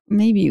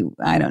 maybe,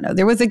 I don't know.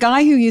 There was a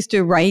guy who used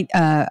to write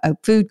a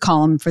food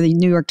column for the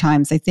New York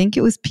Times. I think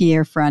it was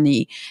Pierre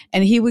Frani.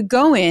 And he would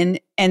go in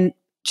and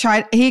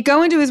he'd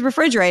go into his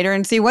refrigerator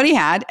and see what he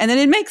had, and then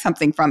he'd make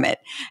something from it.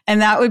 And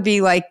that would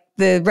be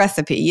the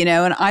recipe,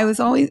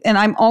 and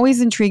I'm always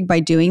intrigued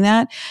by doing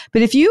that.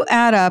 But if you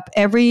add up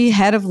every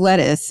head of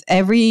lettuce,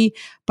 every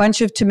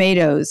bunch of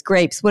tomatoes,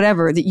 grapes,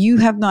 whatever that you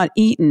have not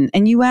eaten,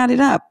 and you add it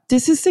up,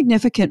 this is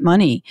significant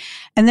money.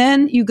 And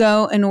then you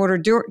go and order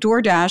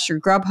DoorDash or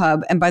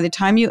Grubhub, and by the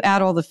time you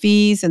add all the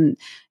fees and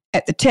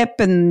at the tip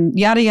and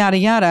yada, yada,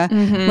 yada,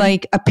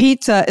 a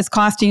pizza is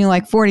costing you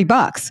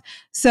 $40.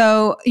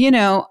 So,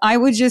 I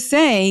would just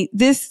say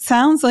this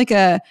sounds like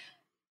a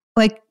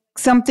like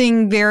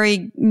something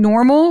very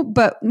normal,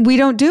 but we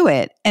don't do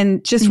it.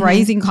 And just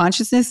raising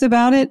consciousness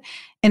about it.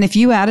 And if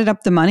you added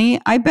up the money,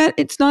 I bet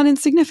it's not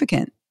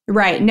insignificant.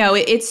 Right. No,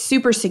 it's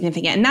super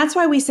significant. And that's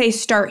why we say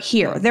start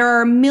here. There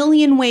are a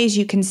million ways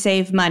you can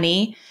save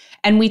money,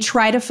 and we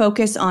try to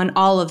focus on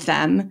all of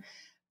them.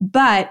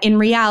 But in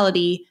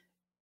reality,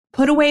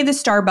 put away the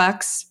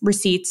Starbucks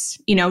receipts.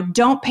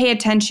 Don't pay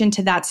attention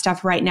to that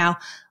stuff right now.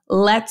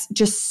 Let's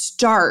just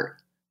start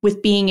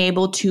with being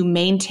able to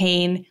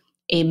maintain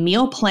a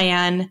meal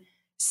plan,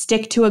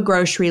 stick to a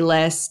grocery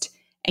list,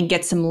 and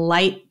get some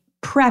light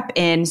prep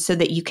in so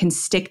that you can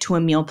stick to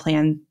a meal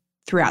plan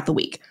throughout the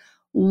week.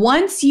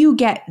 Once you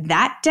get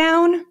that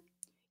down,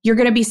 you're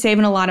going to be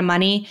saving a lot of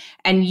money,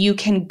 and you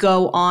can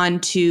go on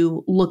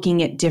to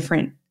looking at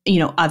different,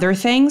 other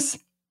things.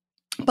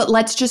 But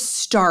let's just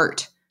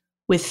start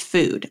with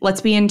food.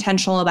 Let's be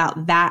intentional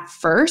about that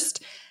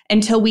first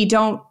until we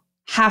don't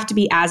have to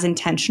be as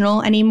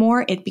intentional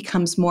anymore. It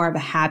becomes more of a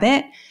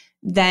habit.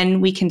 Then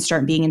we can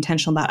start being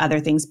intentional about other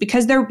things,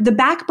 because the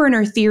back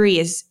burner theory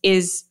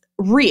is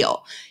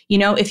real.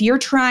 If you're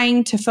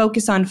trying to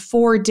focus on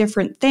 4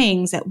 different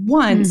things at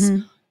once,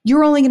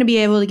 you're only going to be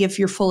able to give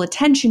your full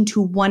attention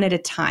to one at a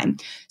time.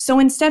 So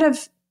instead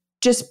of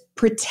just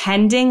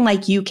pretending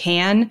like you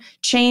can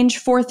change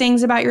 4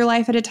 things about your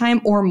life at a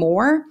time or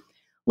more,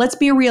 let's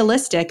be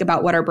realistic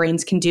about what our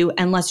brains can do,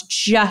 and let's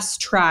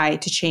just try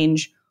to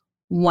change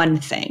one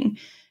thing.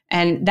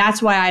 And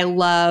that's why I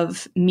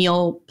love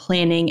meal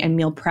planning and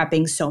meal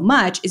prepping so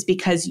much, is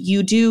because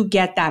you do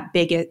get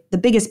the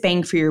biggest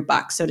bang for your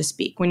buck, so to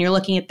speak. When you're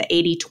looking at the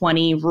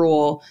 80-20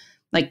 rule,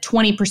 like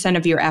 20%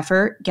 of your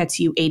effort gets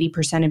you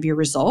 80% of your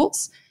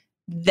results.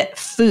 That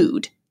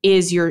food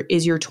is your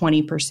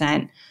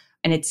 20%,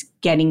 and it's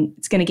going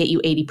to get you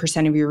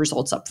 80% of your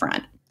results up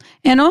front.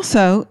 And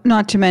also,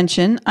 not to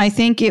mention, I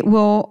think it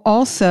will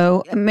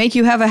also make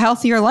you have a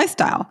healthier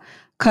lifestyle.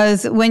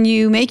 Because when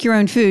you make your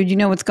own food, you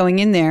know what's going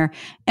in there.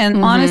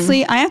 And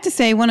honestly, I have to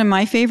say, one of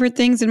my favorite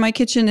things in my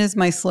kitchen is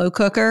my slow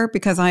cooker,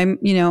 because I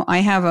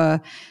have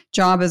a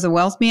job as a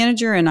wealth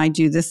manager, and I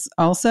do this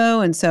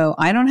also. And so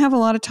I don't have a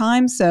lot of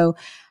time. So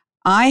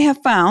I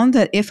have found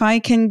that if I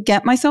can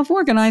get myself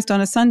organized on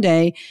a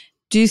Sunday,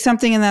 do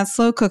something in that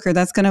slow cooker,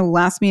 that's going to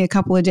last me a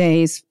couple of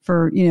days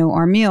for,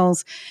 our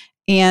meals.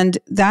 And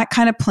that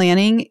kind of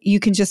planning, you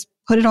can just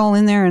put it all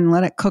in there and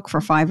let it cook for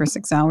 5 or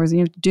 6 hours, and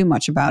you don't have to do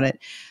much about it.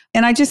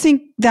 And I just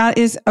think that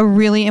is a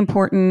really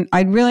important,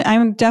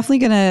 I'm definitely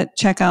going to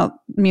check out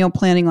meal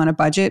planning on a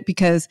budget,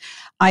 because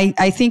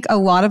I think a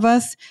lot of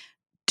us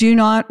do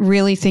not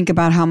really think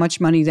about how much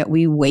money that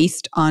we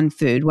waste on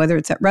food, whether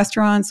it's at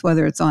restaurants,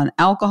 whether it's on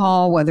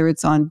alcohol, whether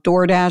it's on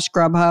DoorDash,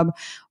 Grubhub,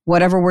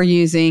 whatever we're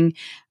using.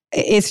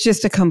 It's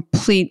just a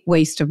complete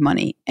waste of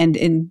money.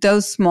 And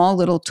those small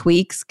little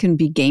tweaks can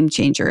be game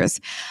changers.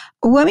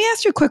 Let me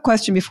ask you a quick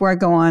question before I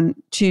go on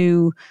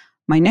to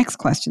my next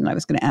question that I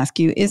was going to ask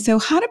you is, so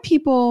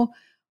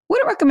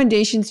what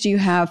recommendations do you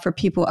have for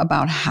people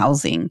about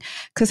housing?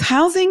 Because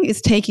housing is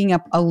taking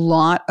up a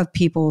lot of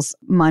people's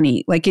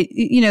money. Like,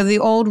 the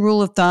old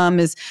rule of thumb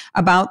is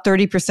about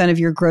 30% of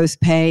your gross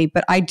pay.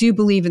 But I do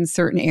believe in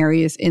certain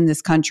areas in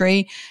this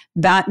country,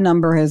 that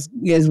number is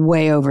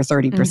way over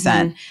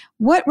 30%.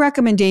 What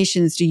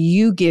recommendations do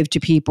you give to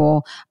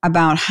people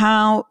about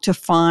how to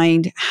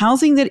find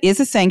housing that is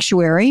a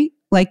sanctuary,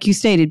 like you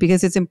stated,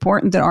 because it's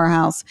important that our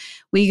house,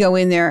 we go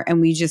in there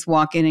and we just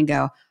walk in and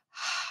go,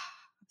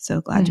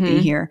 so glad to be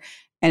here.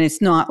 And it's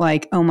not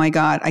like, oh my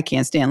God, I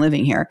can't stand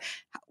living here.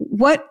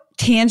 What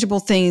tangible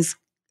things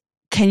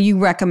can you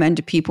recommend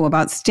to people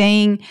about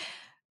staying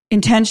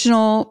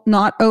intentional,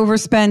 not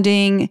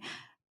overspending,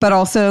 but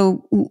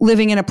also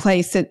living in a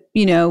place that,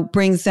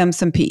 brings them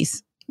some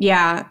peace?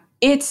 Yeah,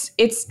 it's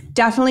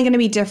definitely going to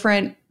be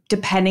different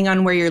depending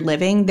on where you're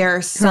living. There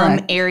are some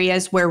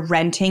areas where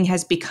renting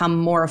has become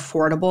more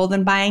affordable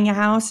than buying a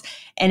house.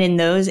 And in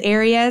those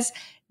areas,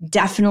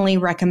 definitely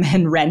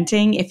recommend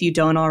renting if you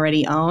don't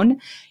already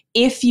own.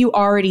 If you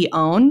already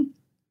own,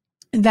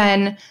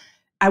 then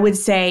I would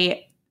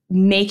say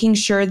making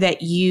sure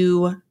that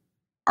you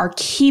are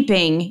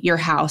keeping your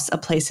house a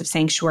place of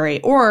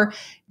sanctuary, or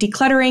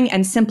decluttering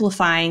and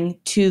simplifying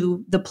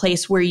to the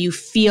place where you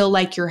feel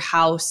like your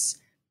house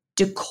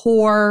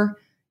decor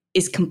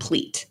is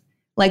complete.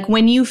 Like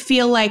when you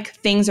feel like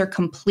things are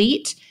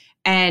complete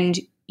and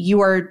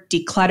you are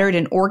decluttered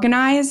and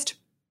organized,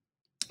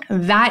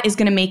 that is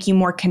going to make you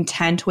more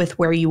content with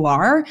where you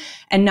are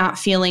and not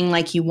feeling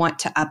like you want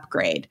to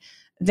upgrade.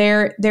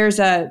 There was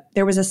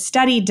a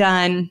study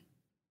done,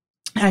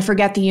 I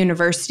forget the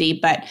university,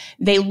 but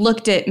they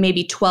looked at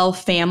maybe 12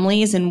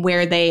 families and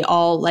where they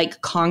all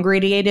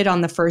congregated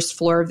on the first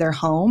floor of their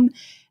home.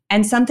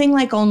 And something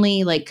like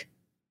only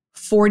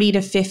 40 to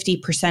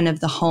 50%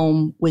 of the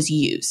home was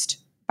used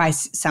by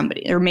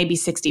somebody, or maybe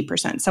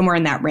 60%, somewhere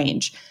in that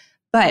range.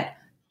 But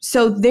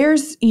so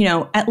there's,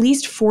 at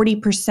least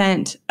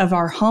 40% of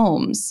our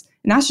homes,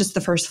 and that's just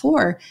the first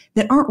floor,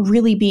 that aren't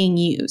really being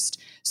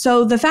used.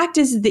 So the fact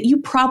is that you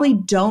probably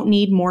don't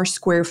need more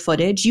square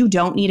footage. You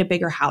don't need a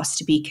bigger house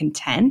to be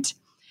content.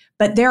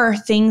 but there are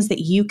things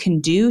that you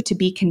can do to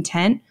be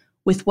content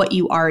with what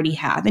you already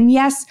have. And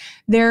yes,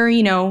 there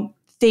are,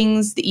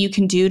 things that you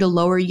can do to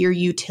lower your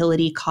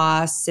utility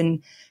costs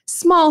and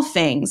small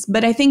things.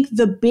 But I think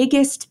the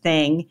biggest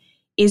thing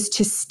is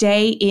to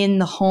stay in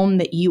the home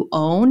that you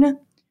own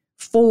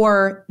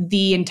for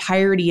the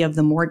entirety of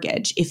the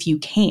mortgage, if you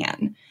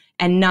can,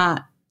 and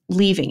not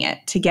leaving it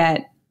to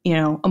get,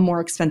 a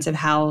more expensive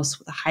house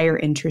with a higher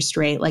interest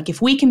rate. Like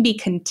if we can be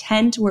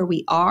content where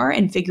we are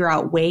and figure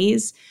out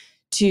ways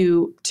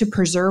to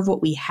preserve what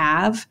we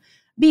have,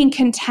 being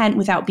content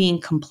without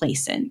being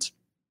complacent,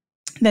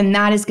 then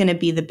that is going to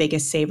be the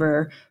biggest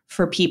saver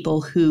for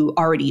people who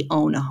already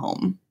own a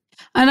home.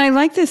 And I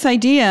like this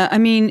idea. I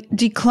mean,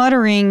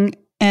 decluttering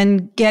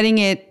and getting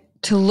it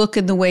to look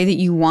in the way that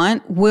you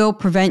want will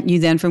prevent you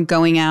then from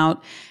going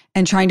out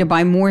and trying to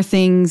buy more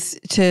things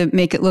to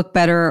make it look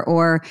better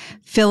or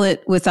fill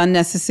it with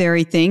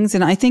unnecessary things.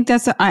 And I think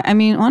that's,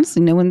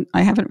 honestly,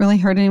 I haven't really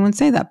heard anyone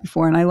say that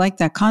before. And I like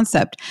that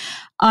concept.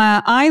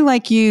 I,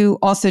 like you,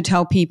 also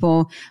tell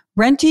people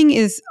renting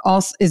is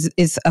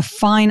a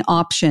fine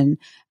option.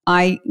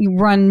 I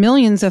run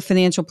millions of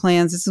financial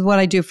plans. This is what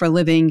I do for a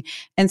living.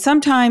 And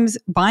sometimes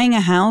buying a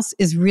house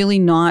is really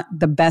not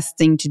the best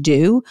thing to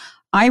do.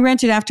 I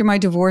rented after my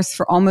divorce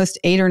for almost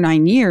 8 or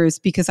 9 years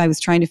because I was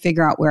trying to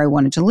figure out where I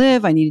wanted to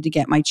live. I needed to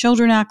get my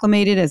children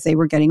acclimated as they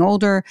were getting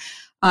older.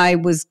 I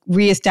was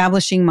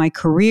reestablishing my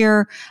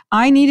career.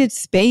 I needed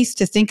space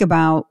to think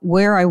about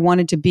where I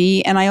wanted to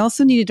be. And I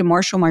also needed to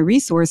marshal my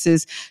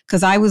resources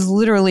because I was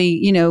literally,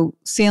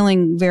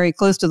 sailing very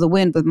close to the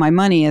wind with my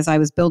money as I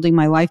was building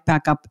my life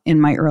back up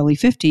in my early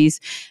 50s.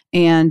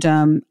 And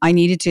I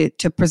needed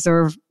to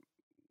preserve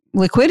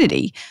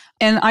liquidity.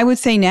 And I would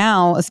say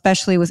now,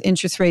 especially with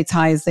interest rates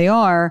high as they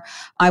are,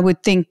 I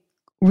would think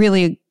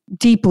really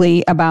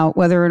deeply about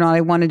whether or not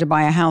I wanted to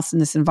buy a house in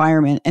this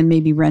environment, and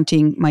maybe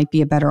renting might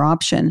be a better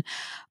option.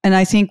 And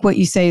I think what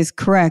you say is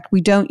correct. We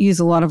don't use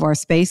a lot of our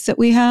space that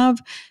we have.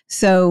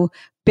 So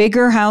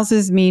bigger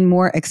houses mean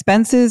more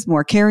expenses,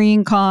 more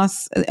carrying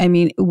costs. I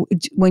mean,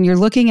 when you're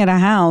looking at a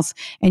house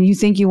and you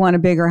think you want a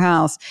bigger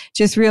house,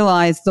 just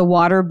realize the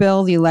water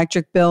bill, the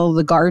electric bill,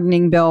 the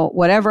gardening bill,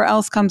 whatever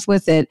else comes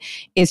with it,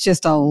 it's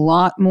just a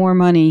lot more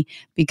money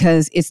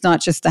because it's not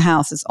just the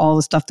house, it's all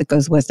the stuff that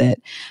goes with it.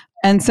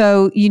 And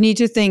so you need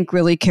to think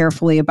really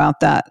carefully about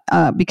that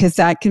because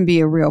that can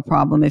be a real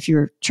problem if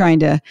you're trying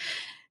to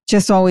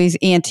just always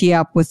ante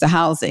up with the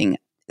housing.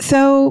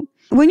 So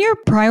when you're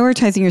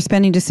prioritizing your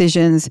spending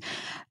decisions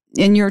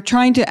and you're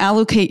trying to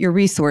allocate your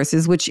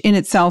resources, which in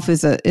itself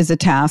is a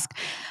task,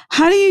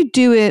 how do you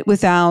do it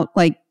without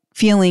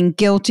feeling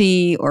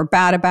guilty or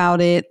bad about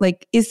it?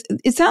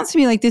 It sounds to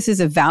me like this is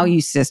a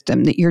value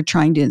system that you're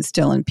trying to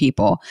instill in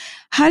people.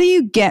 How do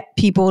you get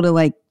people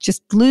to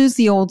just lose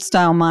the old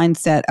style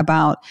mindset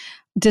about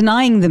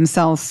denying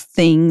themselves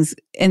things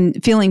and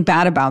feeling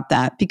bad about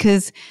that?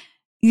 Because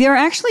they're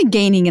actually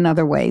gaining in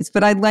other ways,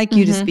 but I'd like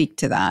you to speak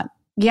to that.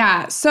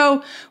 Yeah.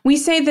 So we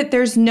say that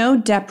there's no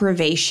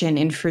deprivation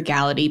in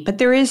frugality, but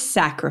there is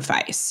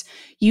sacrifice.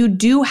 You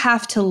do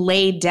have to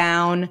lay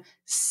down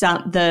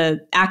the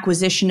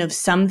acquisition of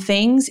some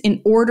things in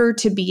order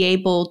to be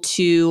able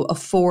to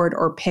afford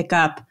or pick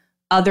up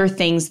other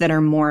things that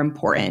are more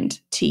important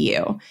to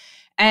you.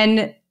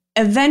 And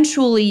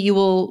eventually you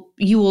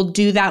will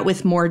do that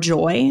with more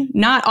joy,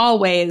 not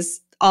always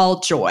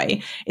all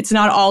joy. It's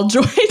not all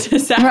joy to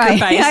sacrifice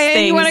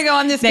things. You want to go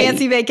on this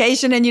fancy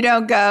vacation and you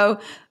don't go.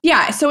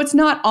 Yeah, so it's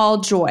not all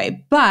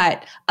joy,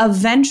 but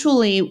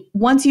eventually,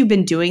 once you've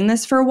been doing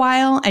this for a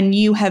while and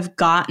you have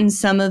gotten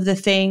some of the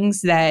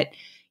things that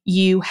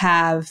you've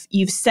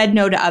said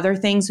no to other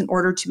things in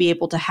order to be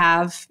able to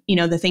have,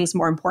 the things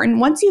more important.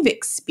 Once you've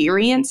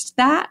experienced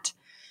that,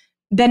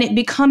 then it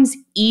becomes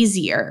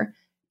easier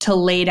to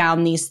lay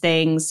down these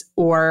things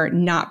or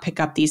not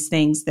pick up these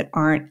things that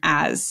aren't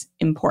as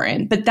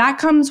important. But that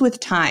comes with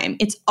time.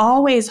 It's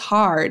always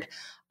hard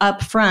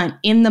up front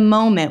in the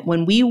moment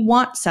when we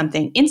want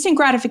something. Instant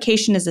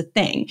gratification is a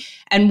thing,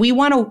 and we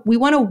want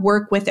to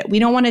work with it. We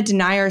don't want to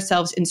deny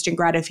ourselves instant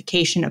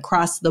gratification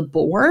across the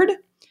board,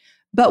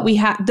 but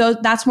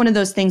that's one of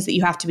those things that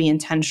you have to be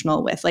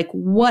intentional with.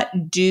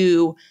 What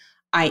do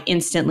I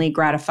instantly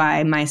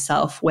gratify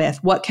myself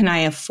with? What can I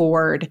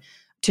afford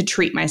to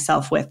treat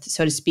myself with,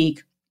 so to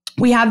speak?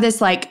 We have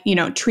this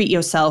treat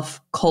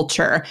yourself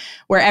culture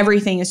where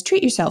everything is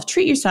treat yourself.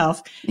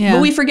 Yeah.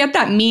 But we forget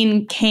that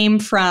meme came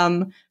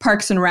from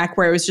Parks and Rec,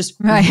 where it was just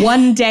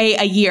one day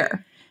a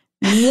year.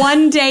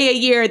 One day a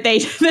year,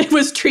 it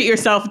was treat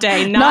yourself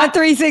day, not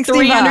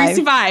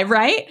 365,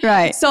 right?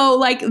 Right.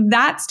 So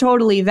that's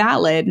totally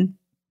valid.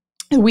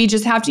 We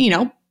just have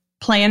to,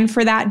 plan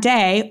for that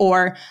day,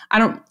 or I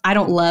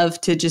don't love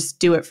to just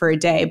do it for a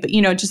day, but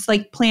just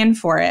plan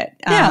for it.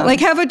 Yeah,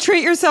 have a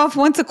treat yourself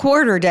once a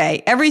quarter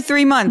day, every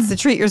 3 months, the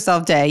treat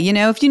yourself day.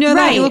 If you know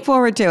that, you look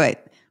forward to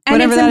it.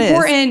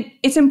 And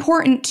it's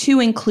important to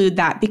include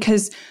that,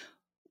 because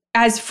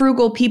as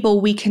frugal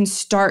people, we can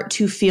start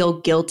to feel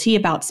guilty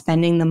about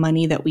spending the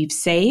money that we've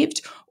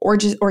saved,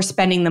 or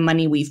spending the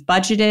money we've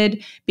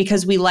budgeted,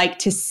 because we like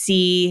to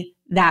see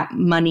that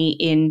money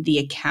in the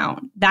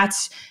account.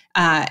 That's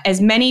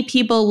as many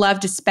people love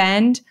to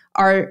spend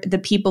are the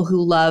people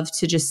who love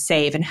to just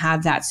save and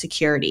have that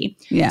security.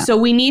 Yeah. So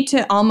we need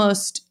to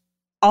almost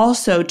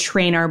also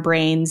train our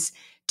brains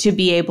to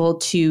be able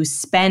to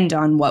spend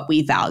on what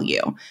we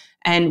value.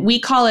 And we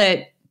call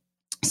it,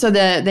 so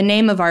the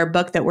name of our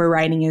book that we're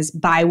writing is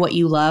Buy What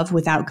You Love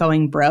Without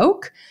Going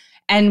Broke.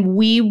 And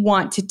we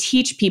want to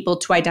teach people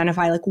to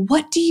identify, like,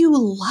 what do you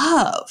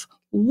love?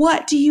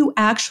 What do you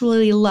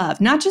actually love?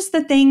 Not just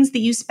the things that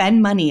you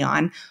spend money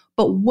on,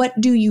 but what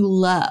do you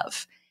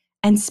love?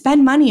 And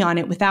spend money on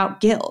it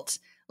without guilt.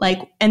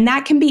 And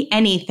that can be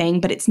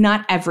anything, but it's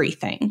not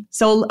everything.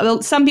 So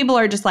some people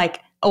are just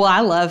like, oh,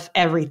 I love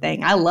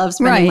everything. I love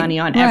spending money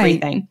on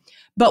everything.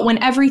 But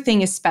when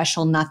everything is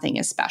special, nothing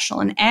is special.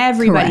 And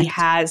everybody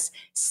has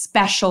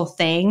special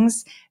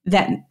things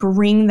that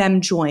bring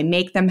them joy,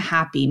 make them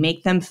happy,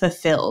 make them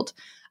fulfilled.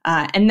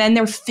 And then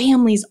their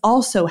families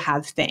also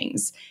have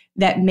things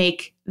that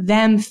make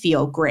them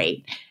feel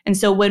great. And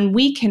so when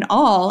we can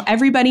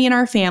everybody in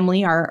our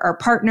family, our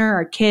partner,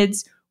 our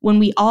kids, when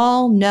we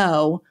all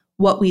know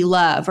what we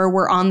love, or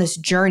we're on this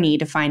journey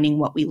to finding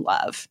what we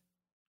love,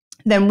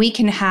 then we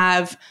can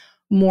have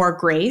more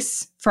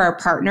grace for our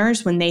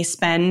partners when they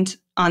spend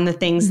on the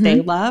things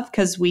they love,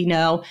 because we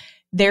know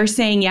they're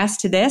saying yes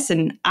to this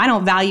and I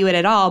don't value it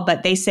at all,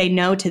 but they say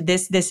no to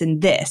this, this,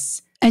 and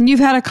this. And you've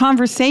had a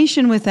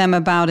conversation with them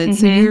about it.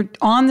 So you're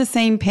on the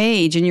same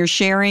page and you're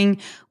sharing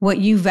what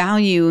you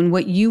value and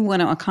what you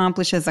want to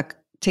accomplish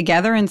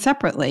together and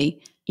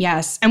separately.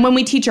 Yes. And when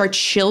we teach our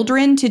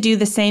children to do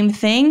the same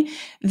thing,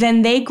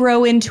 then they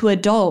grow into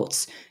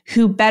adults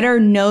who better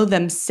know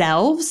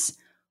themselves,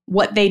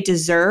 what they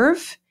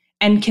deserve,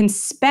 and can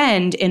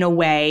spend in a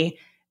way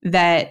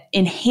that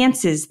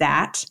enhances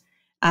that.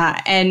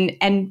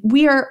 And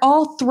we are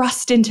all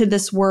thrust into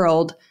this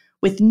world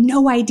with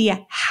no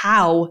idea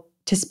how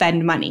to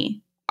spend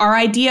money. Our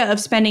idea of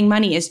spending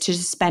money is to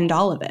just spend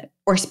all of it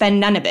or spend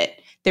none of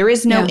it. There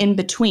is no in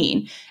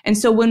between. And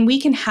so when we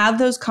can have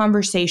those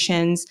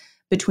conversations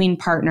between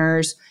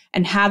partners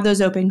and have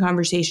those open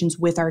conversations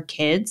with our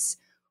kids,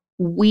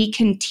 we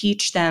can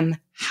teach them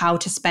how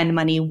to spend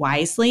money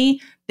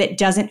wisely that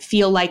doesn't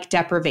feel like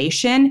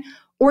deprivation,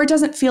 or it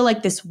doesn't feel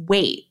like this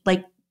weight,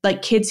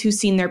 like kids who've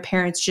seen their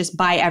parents just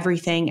buy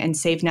everything and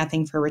save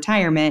nothing for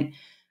retirement,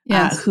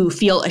 who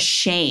feel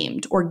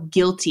ashamed or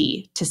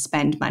guilty to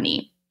spend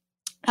money.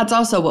 That's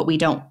also what we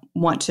don't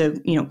want to,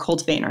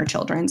 cultivate in our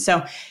children.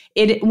 So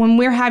when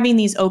we're having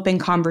these open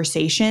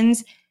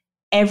conversations,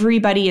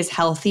 everybody is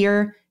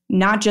healthier,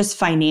 not just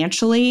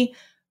financially,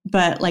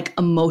 but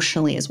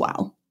emotionally as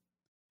well.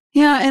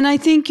 Yeah. And I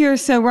think you're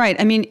so right.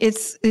 I mean,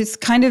 it's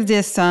kind of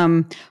this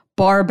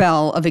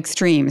barbell of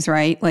extremes,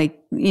 right?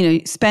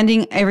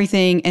 Spending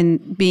everything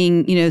and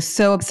being,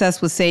 so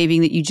obsessed with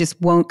saving that you just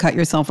won't cut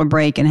yourself a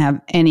break and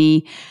have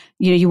any,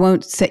 you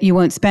won't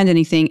spend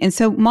anything. And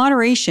so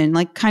moderation,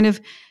 kind of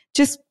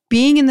just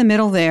being in the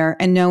middle there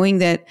and knowing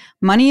that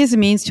money is a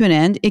means to an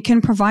end, it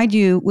can provide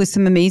you with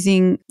some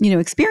amazing,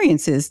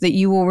 experiences that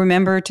you will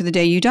remember to the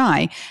day you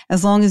die,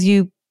 as long as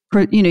you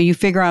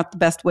figure out the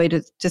best way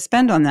to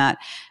spend on that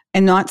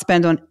and not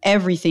spend on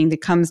everything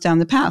that comes down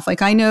the path.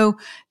 I know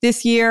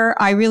this year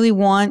I really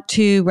want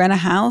to rent a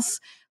house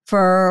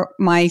for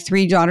my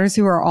 3 daughters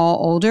who are all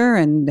older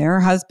and their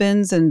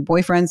husbands and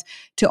boyfriends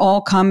to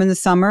all come in the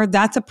summer.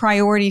 That's a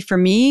priority for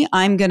me.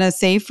 I'm going to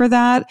save for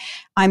that.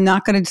 I'm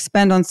not going to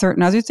spend on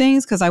certain other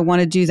things because I want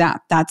to do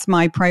that. That's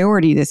my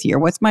priority this year.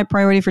 What's my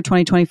priority for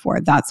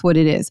 2024? That's what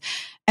it is.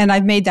 And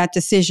I've made that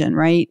decision,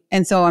 right?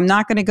 And so I'm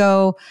not going to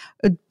go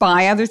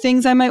buy other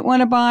things I might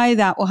want to buy.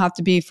 That will have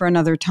to be for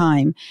another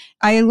time.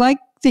 I like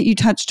that you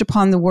touched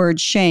upon the word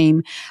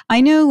shame.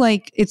 I know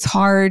it's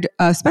hard,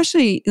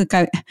 especially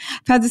I've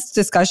had this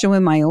discussion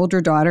with my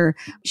older daughter.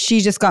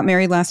 She just got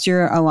married last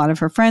year. A lot of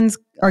her friends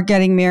are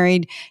getting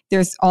married.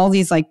 There's all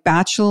these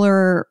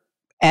bachelorette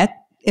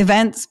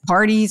events,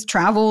 parties,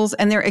 travels,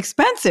 and they're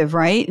expensive,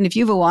 right? And if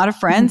you have a lot of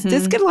friends,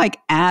 this could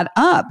add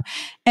up.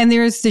 And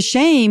there's the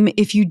shame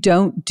if you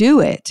don't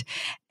do it.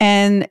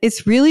 And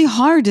it's really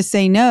hard to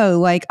say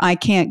no, I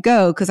can't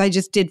go because I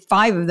just did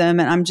 5 of them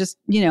and I'm just,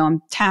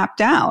 I'm tapped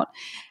out.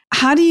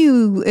 How do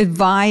you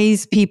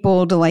advise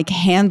people to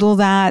handle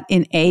that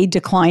in A,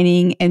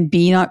 declining, and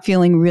B, not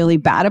feeling really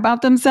bad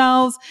about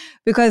themselves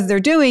because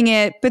they're doing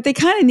it, but they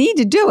kind of need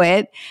to do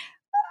it?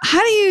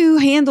 How do you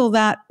handle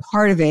that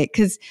part of it?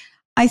 Because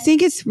I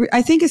think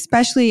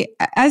especially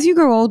as you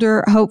grow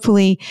older,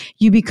 hopefully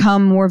you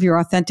become more of your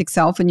authentic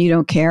self and you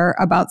don't care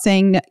about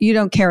saying no. You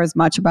don't care as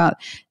much about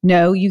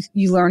no. You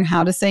learn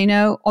how to say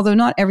no, although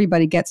not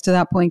everybody gets to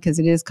that point because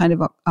it is kind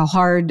of a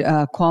hard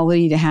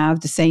quality to have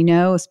to say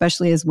no,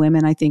 especially as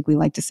women. I think we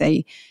like to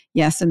say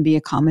yes and be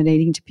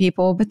accommodating to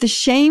people. But the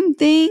shame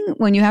thing,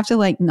 when you have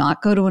to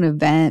not go to an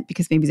event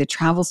because maybe the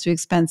travel's too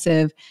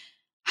expensive,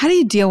 how do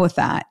you deal with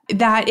that?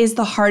 That is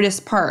the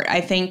hardest part.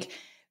 I think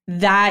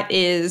that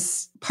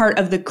is part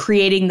of the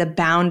creating the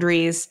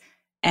boundaries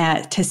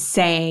to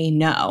say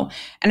no.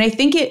 And I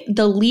think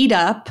the lead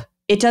up,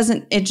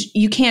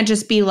 you can't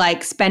just be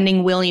like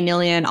spending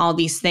willy-nilly on all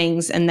these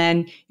things and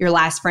then your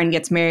last friend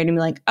gets married and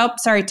be like, oh,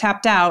 sorry,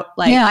 tapped out.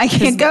 Like, yeah, I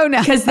can't go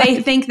now. Because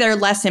they think they're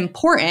less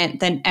important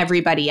than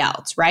everybody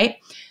else, right?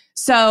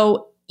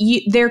 So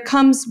there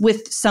comes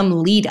with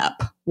some lead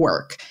up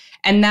work.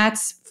 And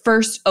that's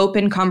first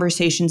open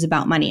conversations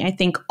about money. I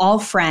think all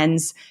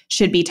friends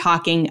should be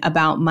talking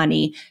about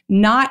money,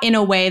 not in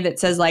a way that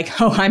says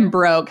like, oh, I'm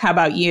broke. How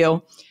about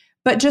you?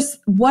 But just,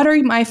 what are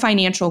my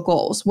financial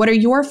goals? What are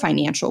your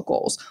financial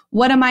goals?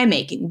 What am I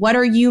making? What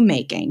are you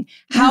making?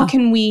 How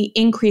can we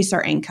increase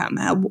our income?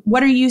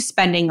 What are you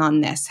spending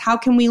on this? How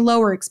can we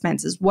lower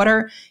expenses? What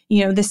are,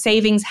 the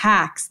savings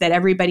hacks that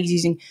everybody's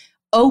using?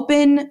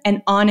 Open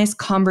and honest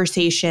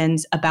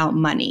conversations about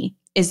money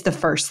is the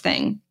first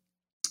thing.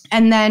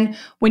 And then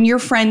when your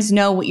friends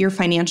know what your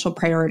financial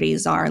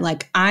priorities are,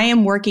 like, I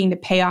am working to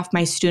pay off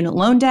my student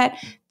loan debt.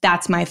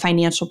 That's my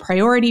financial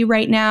priority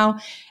right now.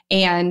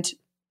 And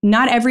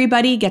not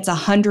everybody gets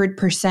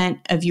 100%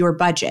 of your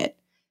budget.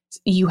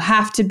 You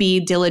have to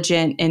be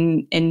diligent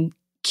in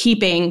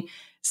keeping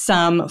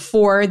some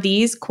for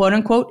these quote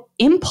unquote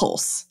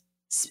impulse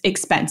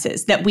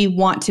expenses that we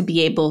want to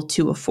be able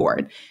to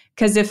afford.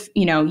 Because if,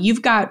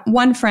 you've got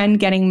one friend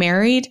getting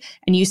married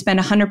and you spend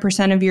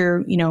 100% of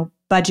your,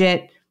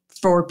 budget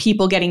for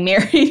people getting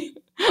married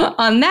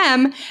on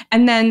them,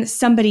 and then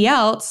somebody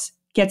else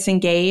gets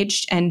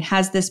engaged and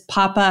has this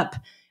pop-up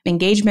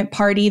engagement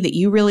party that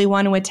you really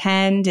want to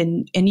attend,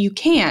 and you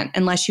can't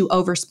unless you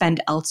overspend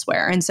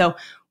elsewhere. And so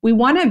we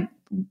want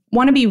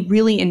to be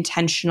really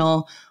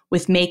intentional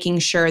with making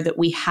sure that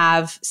we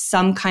have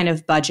some kind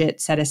of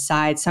budget set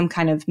aside, some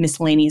kind of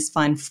miscellaneous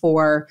fund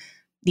for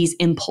these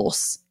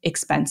impulse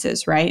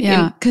expenses, right?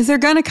 Yeah, because they're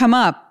going to come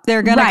up.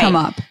 They're going to come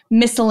up.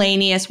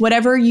 Miscellaneous,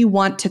 whatever you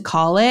want to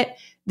call it,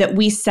 that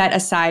we set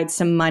aside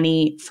some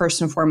money first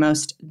and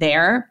foremost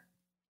there.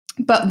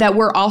 But that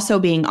we're also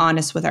being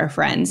honest with our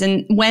friends.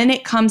 And when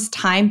it comes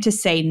time to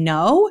say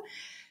no,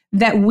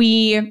 that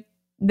we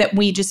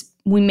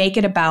make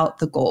it about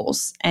the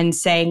goals and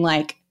saying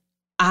like,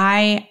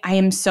 I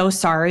am so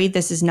sorry.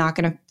 This is not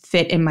going to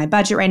fit in my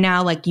budget right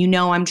now. Like,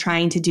 I'm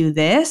trying to do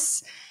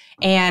this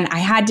and I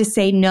had to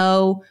say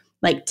no,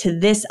 like, to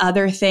this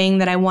other thing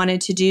that I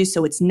wanted to do.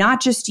 So it's not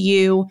just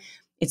you.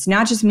 It's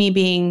not just me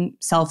being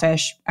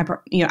selfish. I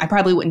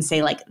probably wouldn't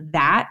say like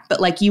that, but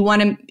like you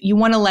want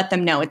to let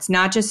them know it's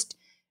not just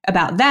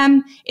about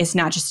them. It's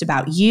not just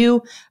about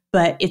you,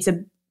 but it's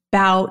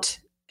about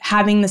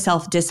having the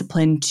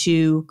self-discipline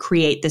to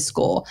create this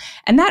goal.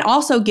 And that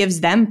also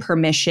gives them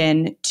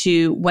permission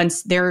to,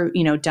 once they're,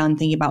 done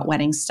thinking about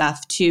wedding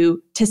stuff,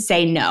 to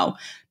say no,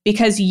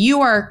 because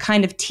you are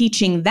kind of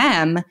teaching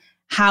them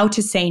how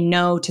to say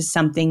no to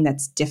something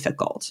that's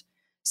difficult.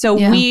 So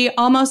we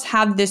almost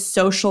have this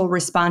social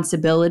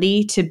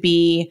responsibility to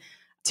be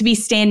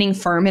standing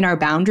firm in our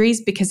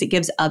boundaries, because it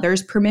gives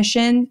others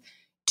permission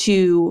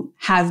to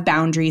have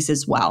boundaries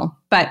as well.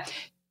 But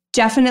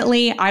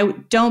definitely, I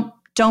don't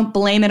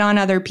blame it on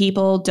other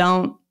people.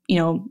 Don't,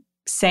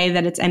 say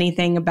that it's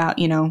anything about,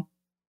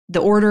 the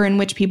order in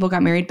which people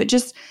got married, but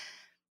just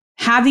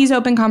have these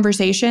open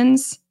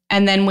conversations.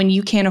 And then when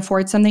you can't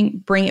afford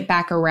something, bring it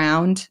back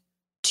around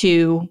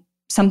to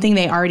something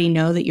they already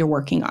know that you're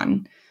working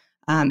on.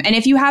 And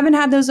if you haven't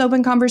had those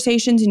open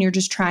conversations and you're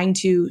just trying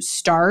to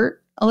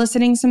start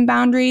eliciting some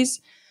boundaries,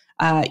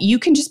 you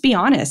can just be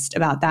honest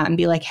about that and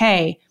be like,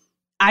 hey,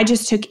 I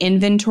just took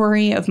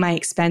inventory of my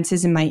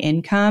expenses and my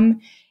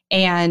income.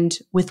 And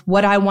with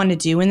what I want to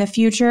do in the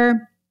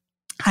future,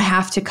 I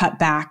have to cut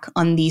back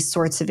on these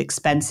sorts of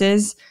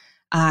expenses.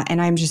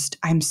 And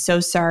I'm so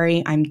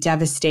sorry. I'm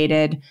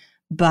devastated.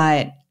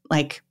 But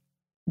like,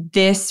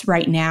 this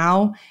right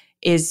now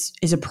is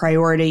a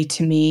priority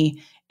to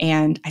me.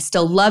 And I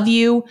still love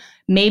you.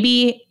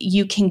 Maybe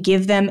you can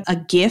give them a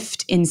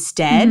gift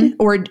instead,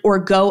 or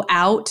go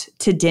out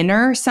to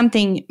dinner,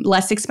 something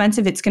less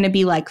expensive. It's going to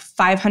be like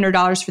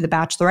 $500 for the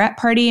bachelorette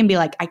party, and be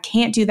like, I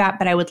can't do that,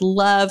 but I would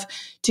love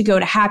to go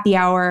to happy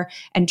hour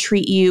and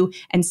treat you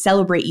and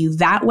celebrate you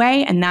that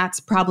way. And that's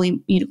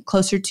probably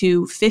closer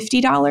to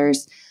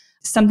 $50,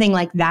 something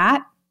like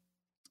that.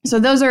 So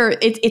those are,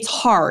 it's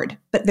hard,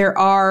 but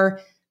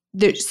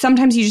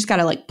sometimes you just got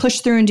to like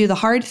push through and do the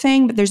hard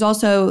thing, but there's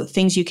also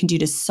things you can do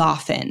to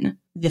soften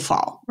the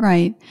fall.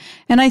 Right.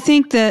 And I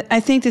think the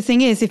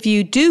thing is, if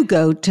you do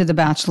go to the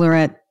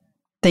bachelorette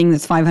thing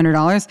that's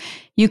 $500,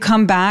 you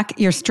come back,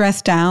 you're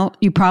stressed out,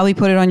 you probably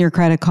put it on your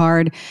credit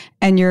card,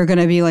 and you're going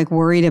to be like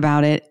worried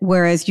about it.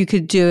 Whereas you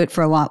could do it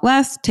for a lot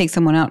less, take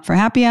someone out for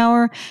happy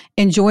hour,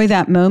 enjoy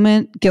that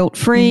moment,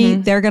 guilt-free.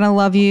 They're going to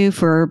love you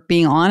for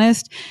being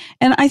honest.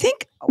 And I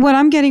think what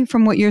I'm getting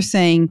from what you're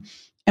saying,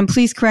 and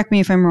please correct me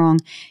if I'm wrong,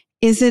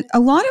 is that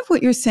a lot of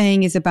what you're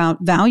saying is about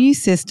value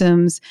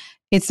systems.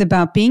 It's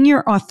about being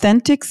your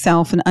authentic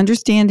self and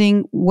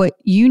understanding what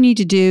you need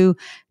to do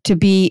to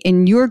be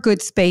in your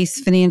good space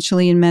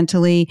financially and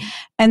mentally,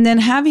 and then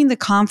having the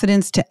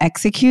confidence to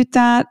execute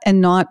that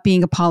and not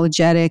being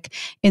apologetic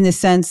in the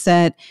sense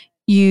that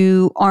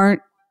you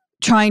aren't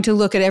trying to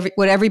look at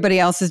what everybody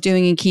else is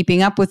doing and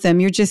keeping up with them.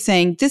 You're just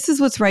saying, this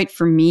is what's right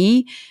for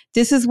me.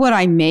 This is what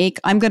I make.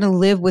 I'm going to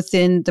live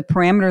within the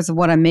parameters of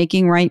what I'm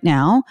making right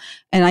now.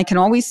 And I can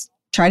always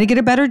try to get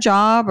a better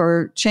job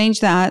or change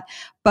that.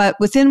 But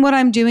within what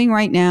I'm doing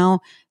right now,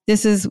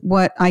 this is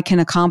what I can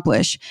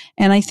accomplish.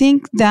 And I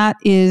think that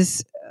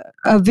is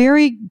a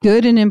very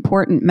good and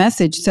important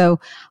message. So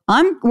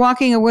I'm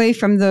walking away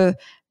from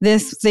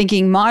this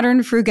thinking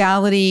modern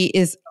frugality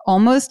is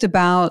almost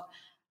about,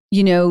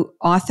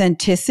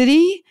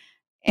 authenticity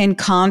and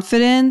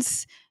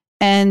confidence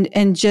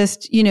and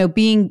just,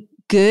 being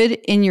good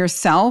in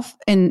yourself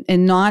and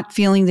not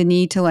feeling the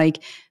need to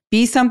like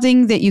be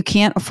something that you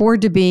can't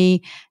afford to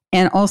be,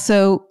 and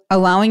also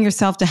allowing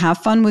yourself to have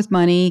fun with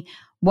money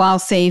while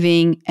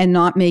saving and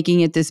not making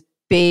it this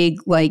big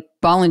like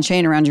ball and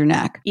chain around your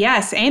neck.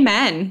 Yes,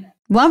 amen.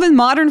 Loving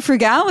modern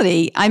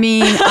frugality. I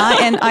mean,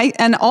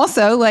 and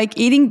also like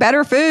eating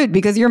better food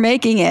because you're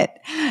making it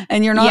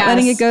and you're not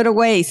letting it go to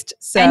waste.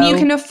 So, and you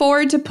can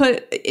afford to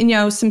put,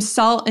 some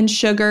salt and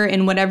sugar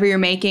in whatever you're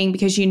making,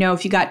 because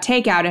if you got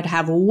takeout, it'd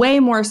have way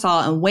more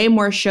salt and way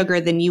more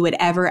sugar than you would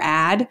ever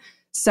add.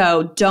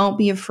 So don't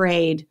be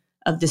afraid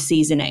of the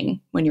seasoning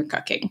when you're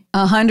cooking.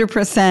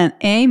 100%.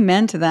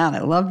 Amen to that. I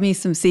love me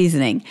some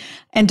seasoning.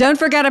 And don't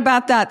forget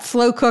about that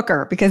slow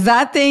cooker, because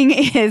that thing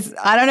is,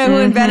 I don't know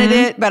who invented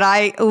it, but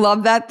I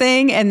love that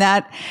thing. And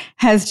that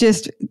has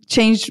just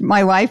changed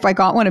my life. I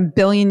got one a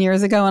billion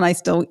years ago and I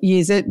still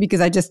use it because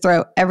I just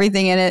throw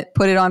everything in it,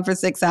 put it on for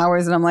 6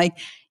 hours. And I'm like,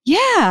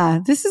 yeah,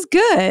 this is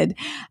good.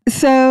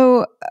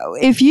 So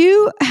if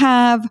you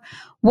have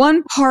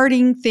one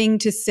parting thing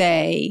to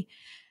say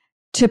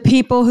to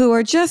people who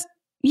are just,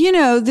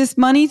 this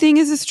money thing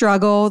is a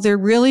struggle. They're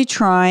really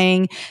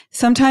trying.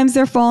 Sometimes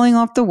they're falling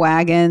off the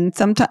wagon.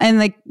 Sometimes, and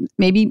like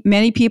maybe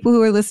many people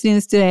who are listening to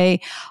this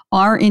today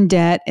are in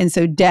debt. And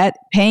so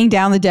paying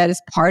down the debt is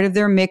part of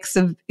their mix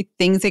of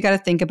things they got to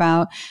think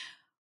about.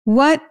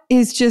 What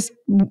is just,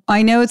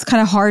 I know it's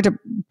kind of hard to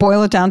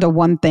boil it down to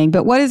one thing,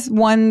 but what is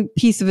one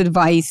piece of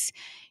advice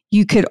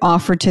you could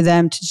offer to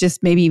them to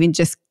just maybe even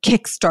just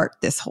kickstart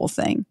this whole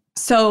thing?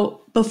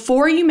 So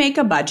before you make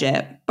a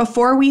budget,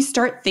 before we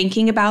start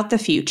thinking about the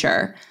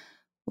future,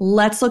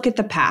 let's look at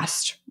the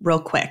past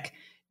real quick.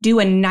 Do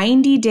a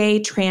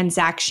 90-day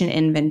transaction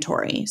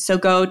inventory. So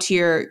go to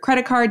your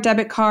credit card,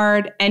 debit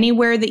card,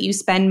 anywhere that you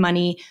spend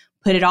money,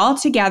 put it all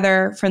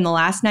together from the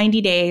last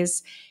 90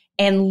 days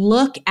and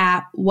look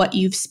at what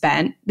you've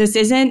spent. This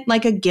isn't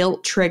like a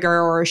guilt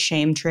trigger or a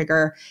shame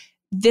trigger.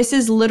 This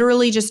is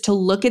literally just to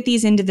look at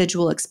these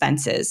individual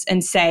expenses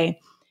and say,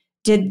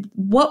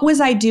 what was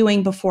I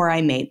doing before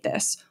I made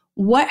this?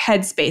 What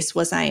headspace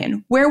was I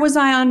in? Where was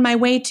I on my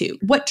way to?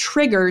 What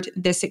triggered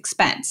this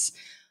expense?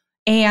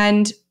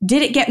 And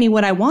did it get me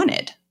what I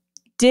wanted?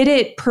 Did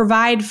it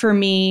provide for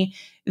me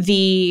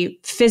the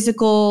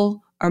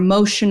physical,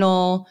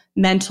 emotional,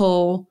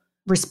 mental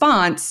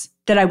response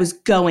that I was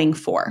going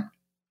for?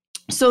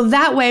 So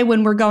that way,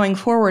 when we're going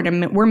forward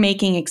and we're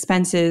making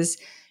expenses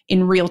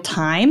in real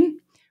time,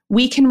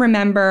 we can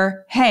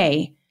remember,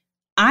 hey,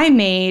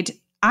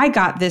 I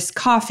got this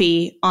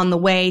coffee on the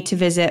way to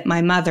visit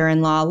my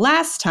mother-in-law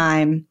last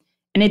time,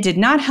 and it did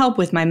not help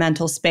with my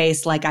mental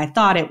space like I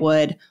thought it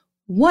would.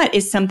 What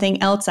is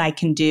something else I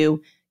can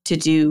do to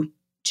do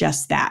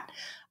just that?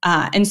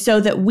 And so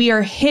that we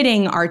are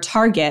hitting our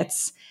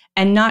targets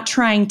and not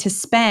trying to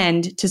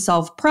spend to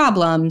solve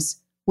problems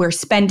where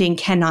spending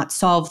cannot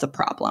solve the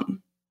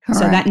problem. Correct.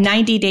 So that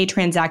 90-day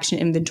transaction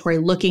inventory,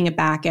 looking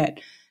back at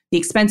the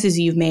expenses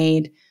you've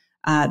made,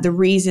 the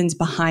reasons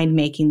behind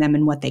making them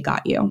and what they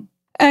got you.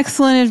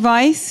 Excellent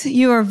advice.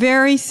 You are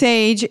very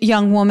sage,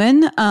 young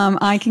woman.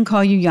 I can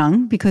call you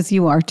young because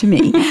you are to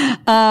me.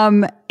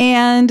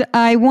 And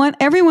I want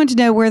everyone to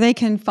know where they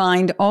can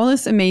find all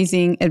this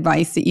amazing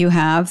advice that you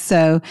have.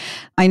 So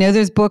I know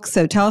there's books.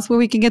 So tell us where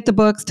we can get the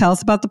books. Tell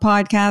us about the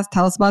podcast.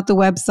 Tell us about the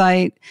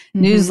website,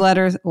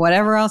 newsletters,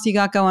 whatever else you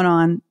got going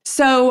on.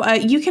 So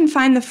you can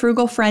find the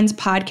Frugal Friends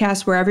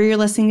podcast wherever you're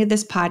listening to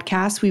this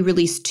podcast. We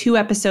release 2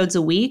 episodes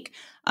a week.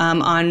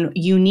 On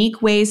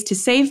unique ways to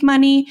save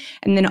money,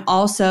 and then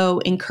also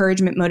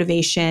encouragement,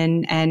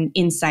 motivation, and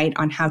insight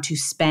on how to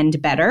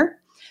spend better.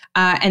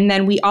 And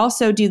then we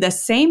also do the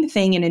same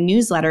thing in a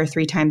newsletter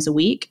 3 times a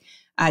week.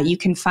 You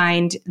can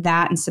find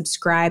that and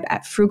subscribe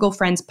at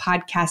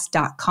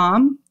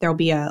frugalfriendspodcast.com. There'll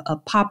be a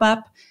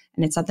pop-up,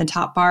 and it's at the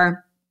top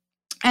bar.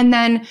 And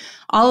then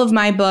all of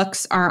my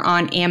books are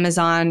on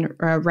Amazon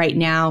right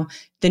now.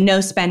 The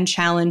No Spend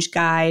Challenge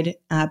Guide,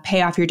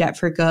 Pay Off Your Debt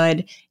for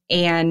Good,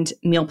 and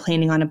Meal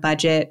Planning on a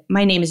Budget.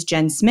 My name is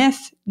Jen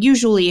Smith.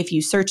 Usually, if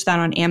you search that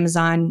on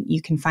Amazon,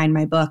 you can find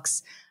my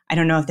books. I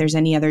don't know if there's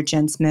any other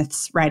Jen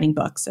Smiths writing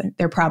books.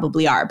 There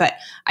probably are, but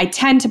I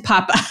tend to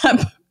pop up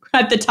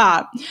at the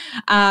top.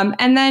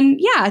 And then,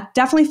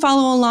 definitely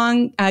follow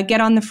along,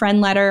 get on the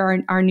friend letter or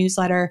our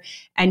newsletter,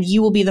 and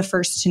you will be the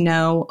first to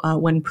know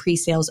when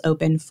pre-sales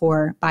open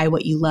for Buy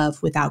What You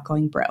Love Without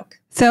Going Broke.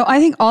 So I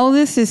think all of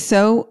this is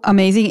so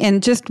amazing.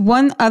 And just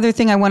one other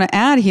thing I want to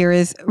add here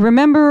is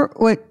remember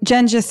what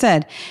Jen just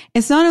said.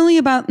 It's not only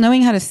about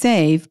knowing how to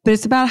save, but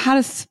it's about how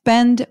to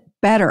spend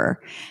better.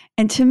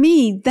 And to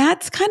me,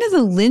 that's kind of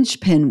the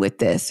linchpin with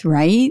this,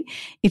 right?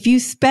 If you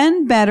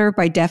spend better,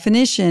 by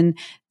definition,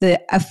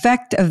 the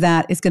effect of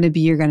that is going to be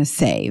you're going to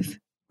save,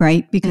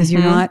 right? Because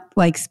you're not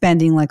like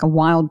spending like a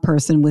wild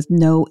person with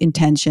no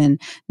intention,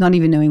 not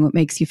even knowing what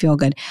makes you feel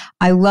good.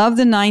 I love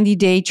the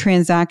 90-day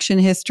transaction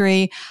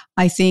history.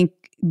 I think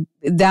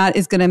that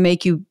is going to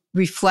make you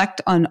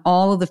reflect on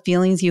all of the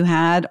feelings you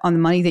had on the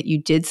money that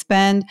you did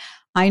spend.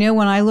 I know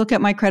when I look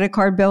at my credit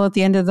card bill at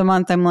the end of the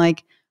month, I'm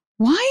like,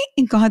 why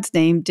in God's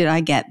name did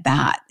I get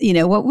that? You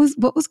know, what was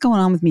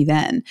going on with me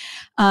then?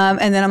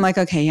 And then I'm like,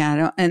 okay,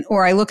 yeah,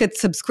 or I look at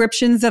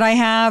subscriptions that I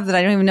have that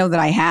I don't even know that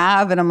I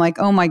have. And I'm like,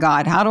 oh my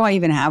God, how do I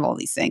even have all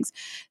these things?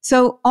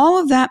 So all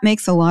of that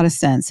makes a lot of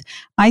sense.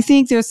 I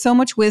think there's so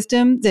much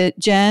wisdom that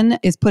Jen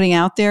is putting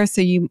out there.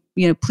 So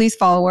please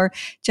follow her.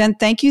 Jen,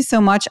 thank you so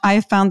much. I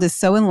have found this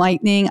so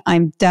enlightening.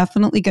 I'm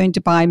definitely going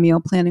to buy Meal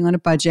Planning on a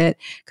Budget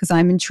because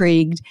I'm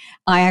intrigued.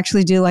 I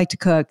actually do like to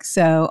cook.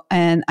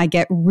 And I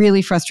get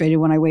really frustrated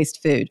when I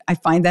waste food. I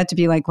find that to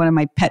be like one of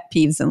my pet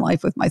peeves in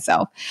life with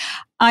myself.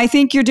 I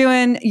think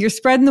you're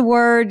spreading the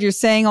word, you're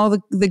saying all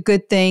the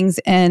good things,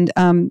 and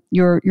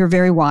you're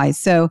very wise.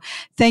 So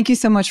thank you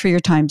so much for your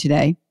time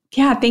today.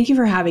 Yeah, thank you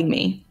for having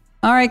me.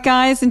 All right,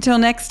 guys, until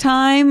next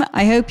time,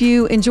 I hope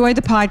you enjoyed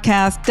the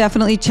podcast.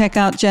 Definitely check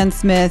out Jen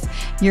Smith.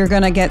 You're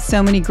going to get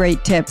so many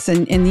great tips.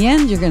 And in the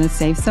end, you're going to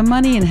save some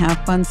money and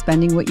have fun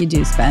spending what you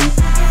do spend.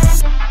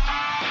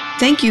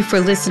 Thank you for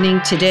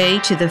listening today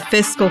to the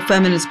Fiscal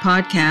Feminist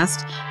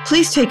Podcast.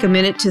 Please take a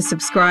minute to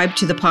subscribe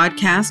to the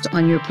podcast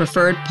on your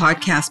preferred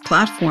podcast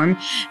platform.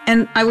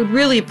 And I would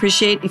really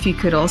appreciate if you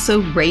could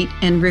also rate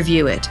and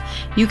review it.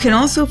 You can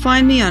also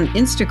find me on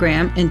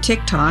Instagram and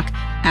TikTok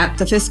at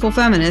The Fiscal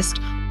Feminist,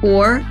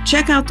 or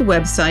check out the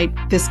website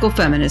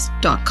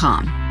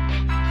fiscalfeminist.com.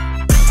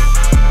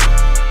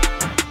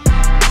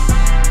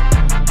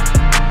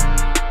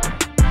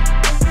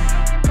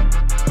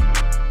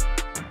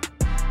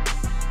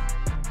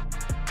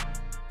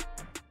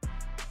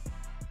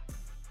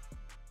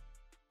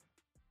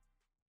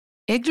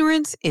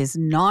 Ignorance is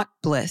not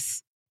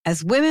bliss.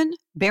 As women,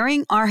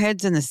 burying our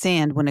heads in the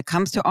sand when it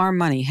comes to our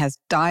money has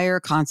dire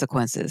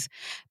consequences.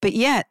 But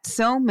yet,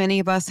 so many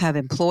of us have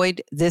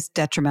employed this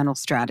detrimental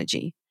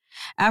strategy.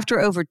 After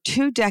over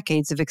 2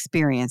 decades of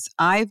experience,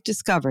 I've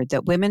discovered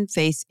that women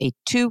face a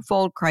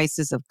twofold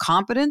crisis of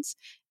competence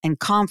and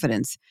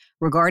confidence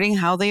regarding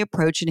how they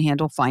approach and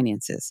handle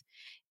finances.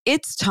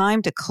 It's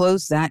time to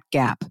close that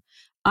gap.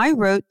 I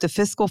wrote The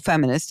Fiscal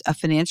Feminist, a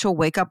financial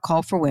wake-up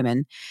call for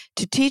women,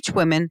 to teach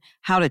women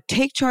how to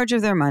take charge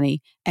of their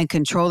money and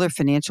control their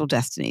financial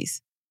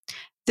destinies.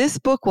 This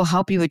book will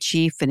help you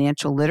achieve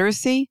financial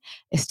literacy,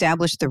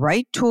 establish the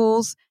right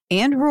tools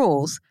and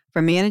rules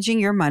for managing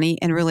your money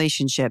and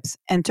relationships,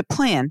 and to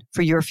plan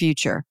for your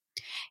future.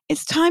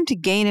 It's time to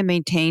gain and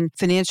maintain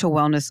financial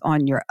wellness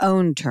on your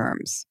own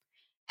terms.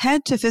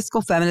 Head to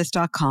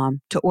fiscalfeminist.com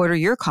to order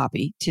your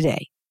copy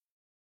today.